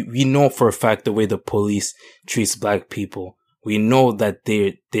a fact the way the police treats black people. We know that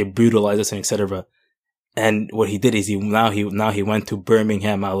they brutalized us and etc. And what he did is he went to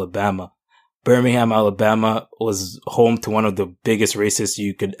Birmingham, Alabama. Birmingham, Alabama was home to one of the biggest racists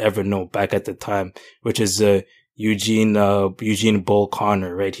you could ever know back at the time, which is Eugene Bull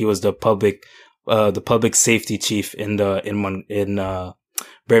Connor, right? He was the public safety chief in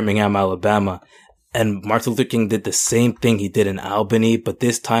Birmingham, Alabama. And Martin Luther King did the same thing he did in Albany, but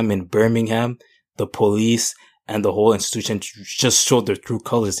this time in Birmingham, the police and the whole institution just showed their true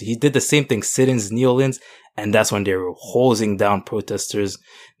colors. He did the same thing, sit-ins, kneel-ins, and that's when they were hosing down protesters.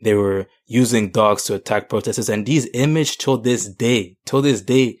 They were using dogs to attack protesters. And these images till this day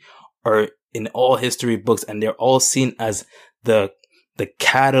are in all history books, and they're all seen as the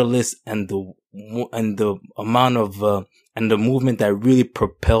catalyst and the amount of, and the movement that really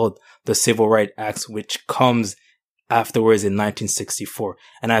propelled the Civil Rights Acts, which comes afterwards in 1964.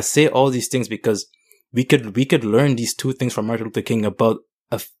 And I say all these things because we could learn these two things from Martin Luther King about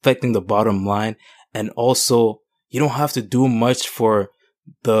affecting the bottom line. And also, you don't have to do much for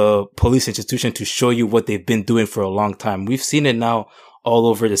the police institution to show you what they've been doing for a long time. We've seen it now all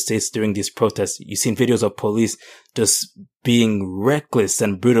over the states during these protests. You've seen videos of police just being reckless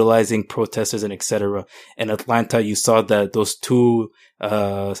and brutalizing protesters and etc. In Atlanta, you saw that those two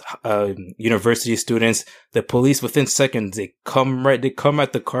university students, the police within seconds, they come at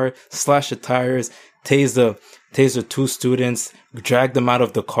the car, slash the tires, tase the two students, drag them out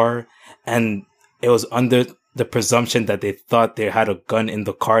of the car, and it was under the presumption that they thought they had a gun in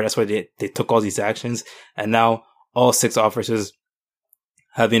the car. That's why they took all these actions. And now all 6 officers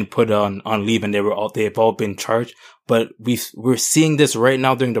have been put on leave, and they've all been charged. But we're seeing this right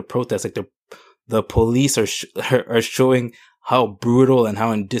now during the protests. Like the police are showing how brutal and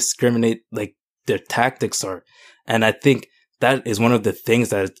how indiscriminate like their tactics are. And I think that is one of the things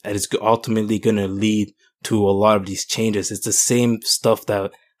that is ultimately going to lead to a lot of these changes. It's the same stuff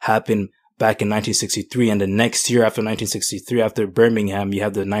that happened back in 1963, and the next year after 1963, after Birmingham, you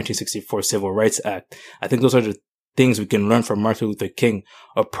have the 1964 Civil Rights Act. I think those are the things we can learn from Martin Luther King.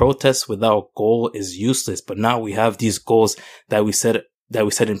 A protest without goal is useless, but now we have these goals that we set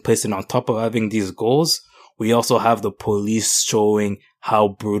in place, and on top of having these goals, we also have the police showing how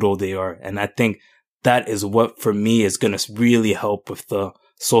brutal they are. And I think that is what, for me, is going to really help with the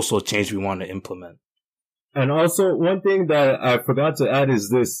social change we want to implement. And also, one thing that I forgot to add is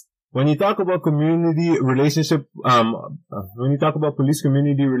this. When you talk about community relationship, when you talk about police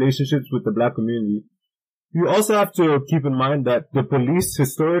community relationships with the black community, you also have to keep in mind that the police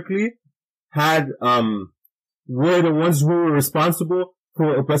historically were the ones who were responsible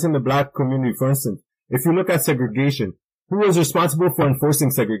for oppressing the black community. For instance, if you look at segregation, who was responsible for enforcing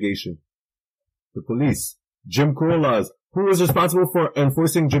segregation? The police. Jim Crow laws. Who was responsible for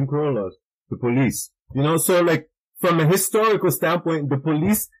enforcing Jim Crow laws? The police. You know, so like, from a historical standpoint, the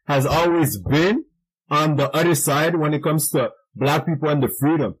police has always been on the other side when it comes to black people and the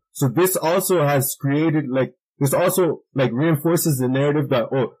freedom. So this also has created reinforces the narrative that,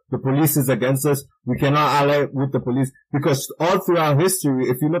 oh, the police is against us. We cannot ally with the police, because all throughout history,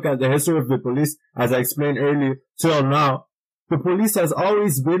 if you look at the history of the police, as I explained earlier, till now, the police has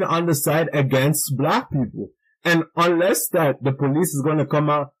always been on the side against black people. And unless that the police is going to come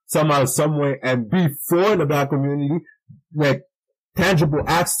out somehow, some way and be for the black community, like tangible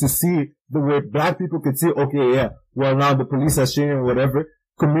acts to see the way black people could see, okay, yeah, well now the police has changed or whatever,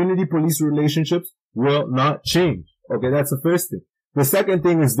 community police relationships will not change. Okay, that's the first thing. The second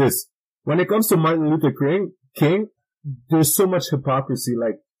thing is this. When it comes to Martin Luther King, there's so much hypocrisy.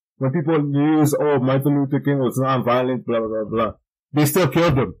 Like, when people use, oh, Martin Luther King was non-violent, blah, blah, blah, they still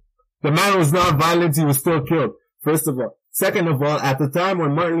killed him. The man was non-violent, he was still killed. First of all. Second of all, at the time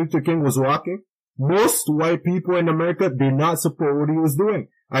when Martin Luther King was walking, most white people in America did not support what he was doing.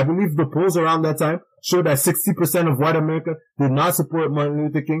 I believe the polls around that time showed that 60% of white America did not support Martin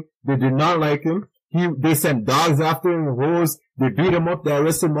Luther King. They did not like him. They sent dogs after him, hose. They beat him up. They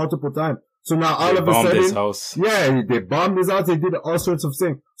arrested him multiple times. So now all of a sudden, his house. Yeah, they bombed his house. They did all sorts of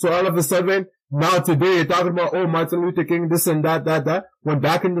things. So all of a sudden, now today you're talking about, oh, Martin Luther King, this and that. When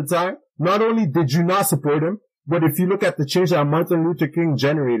back in the time, not only did you not support him, but if you look at the change that Martin Luther King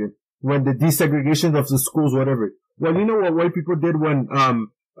generated, when the desegregation of the schools, whatever. Well, you know what white people did when,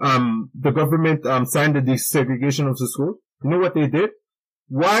 the government, signed the desegregation of the schools? You know what they did?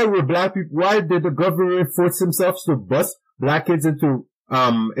 Why did the government force themselves to bus black kids into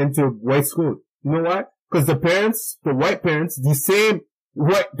white schools? You know why? Because the white parents, the same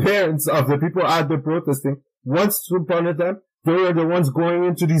white parents of the people out there protesting, once upon a time, they were the ones going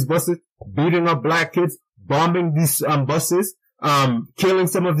into these buses, beating up black kids, bombing these buses, killing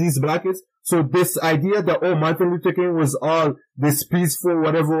some of these black kids. So this idea that, oh, Martin Luther King was all this peaceful,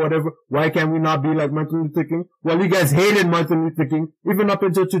 whatever, why can't we not be like Martin Luther King? Well, you guys hated Martin Luther King. Even up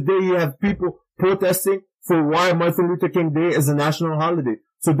until today, you have people protesting for why Martin Luther King Day is a national holiday.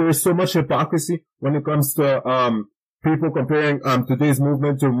 So there is so much hypocrisy when it comes to, people comparing, today's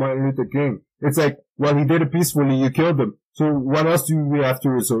movement to Martin Luther King. It's like, well, he did it peacefully, you killed him. So what else do we have to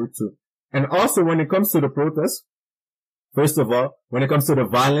resort to? And also, when it comes to the protests, first of all, when it comes to the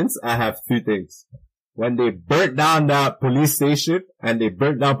violence, I have three things. When they burnt down that police station and they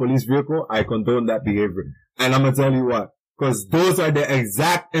burnt down police vehicle, I condone that behavior. And I'm gonna tell you why. Because those are the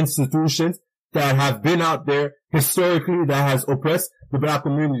exact institutions that have been out there historically that has oppressed the black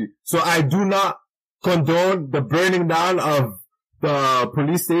community. So I do not condone the burning down of the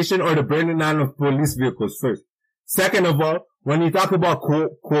police station or the burning down of police vehicles first. Second of all, when you talk about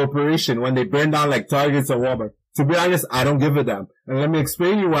cooperation, when they burn down like Targets or Walmart, to be honest, I don't give a damn. And let me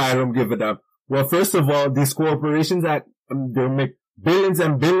explain you why I don't give a damn. Well, first of all, these corporations that they make billions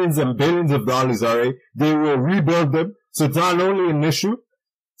and billions and billions of dollars, alright? They will rebuild them. So it's not only an issue.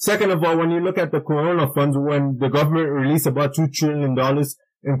 Second of all, when you look at the Corona funds, when the government released about $2 trillion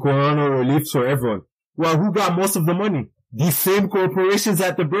in Corona relief for everyone, well, who got most of the money? These same corporations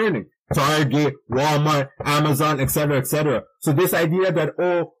at the burning. Target, Walmart, Amazon, etc., etc. So this idea that,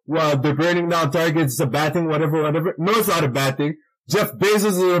 oh, well, they're burning down Target, it's a bad thing, whatever. No, it's not a bad thing. Jeff Bezos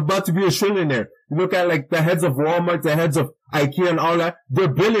is about to be a trillionaire. You look at like the heads of Walmart, the heads of IKEA and all that, they're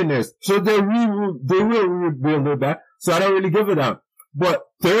billionaires. So they will rebuild it back. So I don't really give a damn. But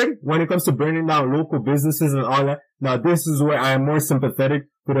third, when it comes to burning down local businesses and all that, now this is where I am more sympathetic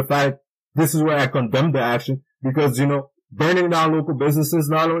to the fact, this is where I condemn the action, because, you know, burning down local businesses,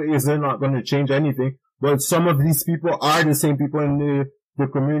 not only is it not going to change anything, but some of these people are the same people in the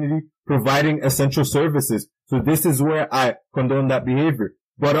community providing essential services. So this is where I condone that behavior.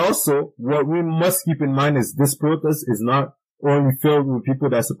 But also, what we must keep in mind is this protest is not only filled with people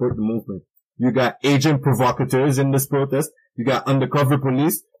that support the movement. You got agent provocateurs in this protest. You got undercover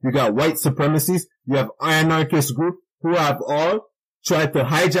police. You got white supremacists. You have anarchist groups who have all tried to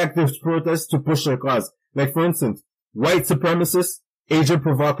hijack this protest to push their cause. Like, for instance, white supremacists, agent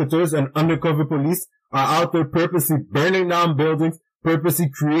provocateurs, and undercover police are out there purposely burning down buildings, purposely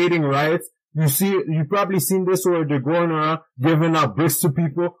creating riots. You've probably seen this where they're going around giving out bricks to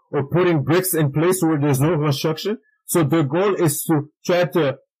people or putting bricks in place where there's no construction. So their goal is to try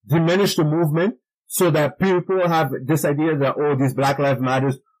to diminish the movement so that people have this idea that, oh, these Black Lives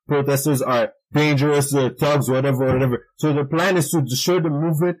Matter protesters are dangerous, thugs, whatever. So the plan is to destroy the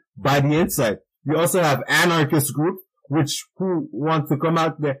movement by the inside. You also have anarchist groups who want to come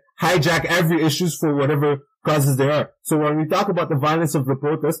out there, hijack every issues for whatever causes they are. So when we talk about the violence of the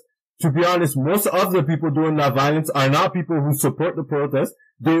protest, to be honest, most of the people doing that violence are not people who support the protest.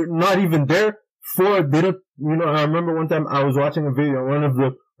 They're not even there they don't, I remember one time I was watching a video, one of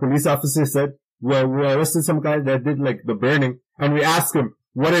the police officers said, well, we arrested some guy that did like the burning, and we asked him,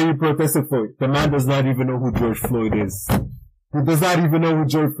 what are you protesting for? The man does not even know who George Floyd is. He does not even know who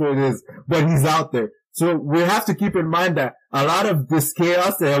George Floyd is, but he's out there. So we have to keep in mind that a lot of this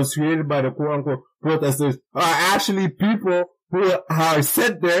chaos that was created by the quote-unquote protesters are actually people who are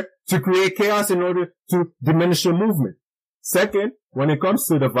sent there to create chaos in order to diminish the movement. Second, when it comes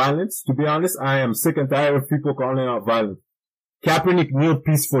to the violence, to be honest, I am sick and tired of people calling out violence. Kaepernick kneeled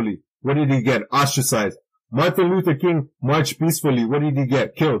peacefully. What did he get? Ostracized. Martin Luther King marched peacefully. What did he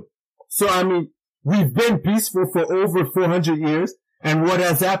get? Killed. So, I mean, we've been peaceful for over 400 years, and what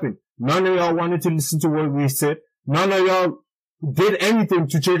has happened? None of y'all wanted to listen to what we said. None of y'all did anything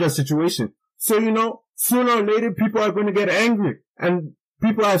to change our situation. So, sooner or later, people are going to get angry. And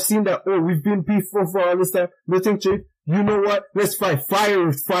people have seen that, oh, we've been peaceful for all this time. Nothing changed. You know what? Let's fight fire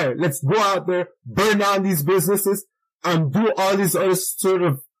with fire. Let's go out there, burn down these businesses, and do all this other sort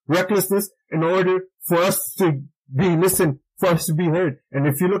of recklessness in order for us to be listened, for us to be heard. And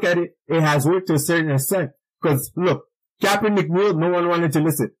if you look at it, it has worked to a certain extent. Because, look, Kaepernick kneeled, no one wanted to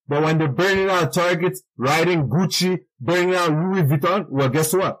listen. But when they're burning out Targets, riding Gucci, burning out Louis Vuitton, well,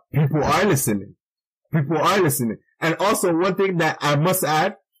 guess what? People are listening. People are listening. And also, one thing that I must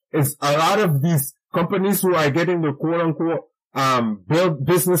add is a lot of these companies who are getting the quote-unquote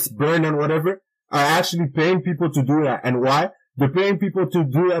business burn and whatever are actually paying people to do that. And why? They're paying people to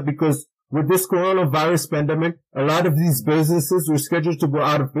do that because with this coronavirus pandemic, a lot of these businesses were scheduled to go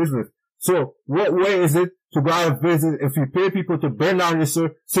out of business. So what way is it to go out of business if you pay people to burn down your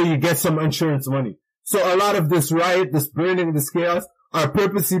store so you get some insurance money? So a lot of this riot, this burning, this chaos are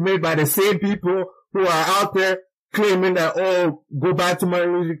purposely made by the same people who are out there claiming that, oh, go back to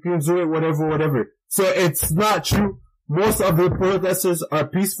Martin Luther King's way, whatever. So it's not true. most of the protesters are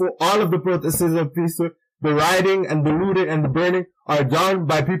peaceful. All of the protesters are peaceful. The rioting and the looting and the burning are done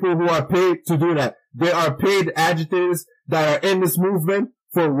by people who are paid to do that. They are paid agitators that are in this movement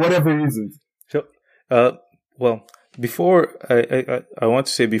for whatever reasons. So, well, before I want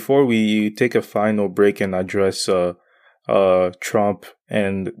to say, before we take a final break and address Trump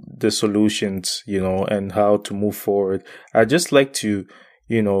and the solutions, and how to move forward, I'd just like to,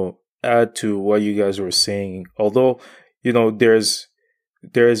 add to what you guys were saying. Although, there's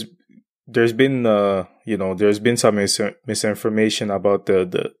been some misinformation about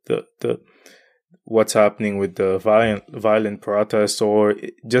the what's happening with the violent protests, or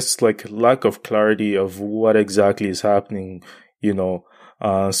just like lack of clarity of what exactly is happening,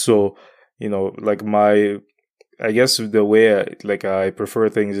 I guess the way I prefer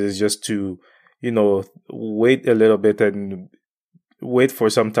things is just to, wait a little bit and wait for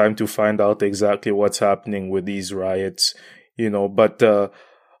some time to find out exactly what's happening with these riots, but that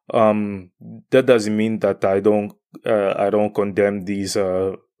doesn't mean that I don't condemn these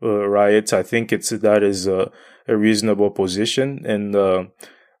riots. I think that is a reasonable position, and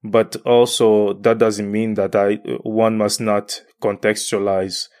but also that doesn't mean that one must not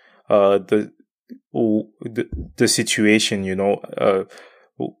contextualize the situation.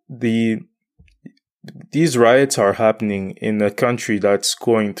 These riots are happening in a country that's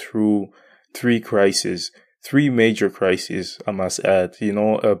going through three major crises, I must add,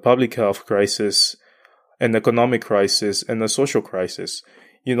 a public health crisis, an economic crisis, and a social crisis,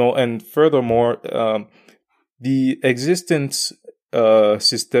 and furthermore, the existent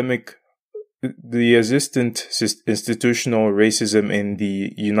institutional racism in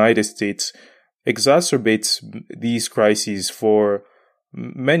the United States exacerbates these crises for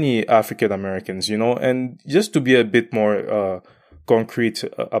many African Americans, and just to be a bit more concrete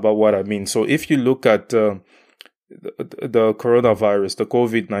about what I mean. So if you look at the coronavirus, the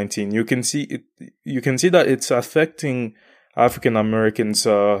COVID-19, you can see that it's affecting African Americans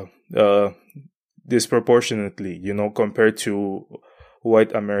disproportionately, compared to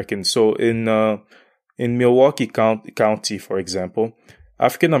white Americans. So in Milwaukee County, for example,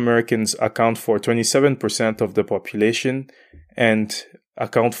 African Americans account for 27% of the population and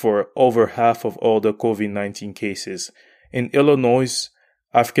account for over half of all the COVID-19 cases. In Illinois,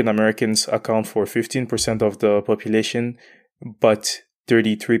 African Americans account for 15% of the population, but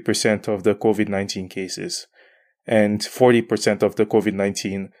 33% of the COVID-19 cases and 40% of the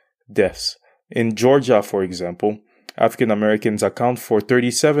COVID-19 deaths. In Georgia, for example, African Americans account for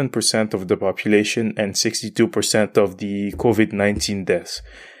 37% of the population and 62% of the COVID-19 deaths.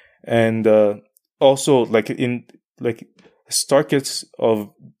 And also, starkest of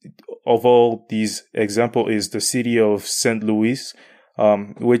all these example is the city of St. Louis,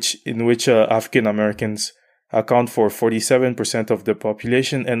 in which African Americans account for 47% of the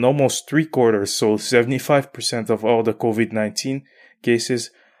population and almost 3/4, so 75% of all the COVID-19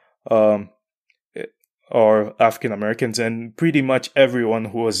 cases are African Americans, and pretty much everyone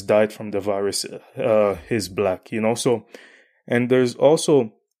who has died from the virus is black, So, and there's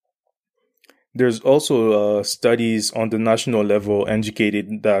also studies on the national level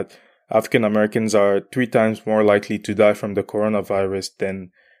indicated that African Americans are 3 times more likely to die from the coronavirus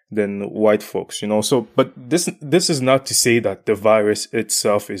than white folks, So, but this is not to say that the virus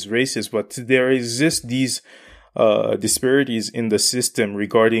itself is racist, but there exist these disparities in the system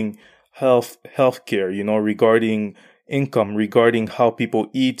regarding healthcare, regarding income, regarding how people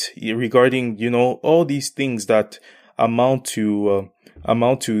eat, regarding, all these things that amount to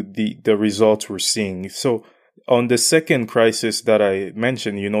the results we're seeing. So on the second crisis that I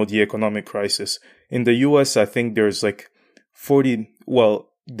mentioned, the economic crisis in the US, I think there's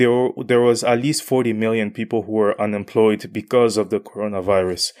there was at least 40 million people who were unemployed because of the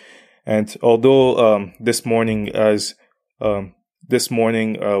coronavirus. And although this morning,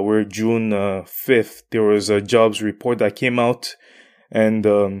 we're June 5th, there was a jobs report that came out, and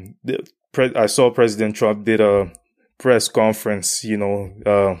I saw President Trump did a press conference,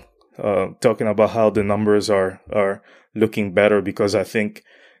 talking about how the numbers are looking better, because I think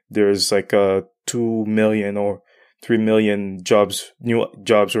there's 2 million or 3 million new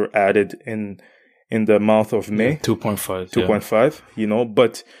jobs were added in the month of May. 2.5.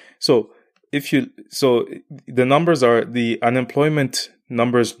 But the numbers the unemployment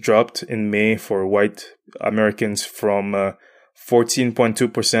numbers dropped in May for white Americans from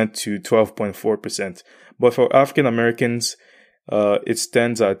 14.2% to 12.4%. But for African Americans, it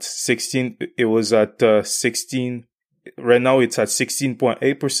stands at 16. It was at 16. Right now it's at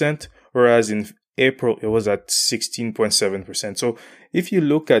 16.8%, whereas in April it was at 16.7%. So if you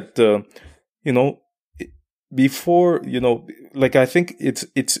look at before, like, I think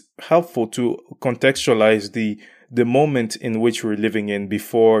it's helpful to contextualize the moment in which we're living in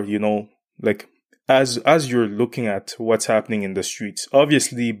before, like, as you're looking at what's happening in the streets.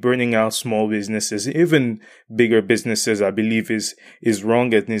 Obviously, burning out small businesses, even bigger businesses, I believe is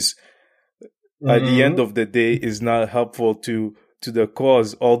wrong, and is, at the end of the day, is not helpful to the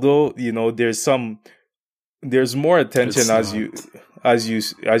cause. Although, there's more attention, as you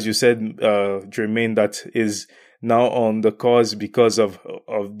said, Jermaine, that is now on the cause because of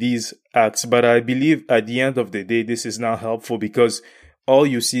these acts. But I believe at the end of the day, this is not helpful, because all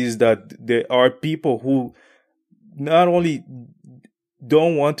you see is that there are people who not only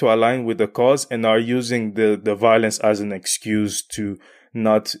don't want to align with the cause and are using the violence as an excuse to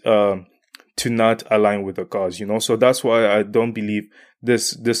not align with the cause, So that's why I don't believe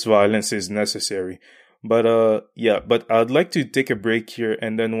this violence is necessary. But but I'd like to take a break here,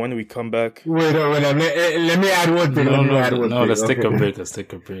 and then when we come back, wait, let me add one thing. Let's take a break.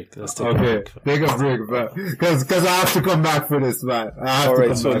 Take a break, because I have to come back for this, man. All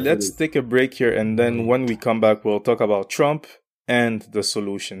right, so let's take a break here, and then when we come back, we'll talk about Trump and the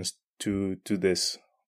solutions to this.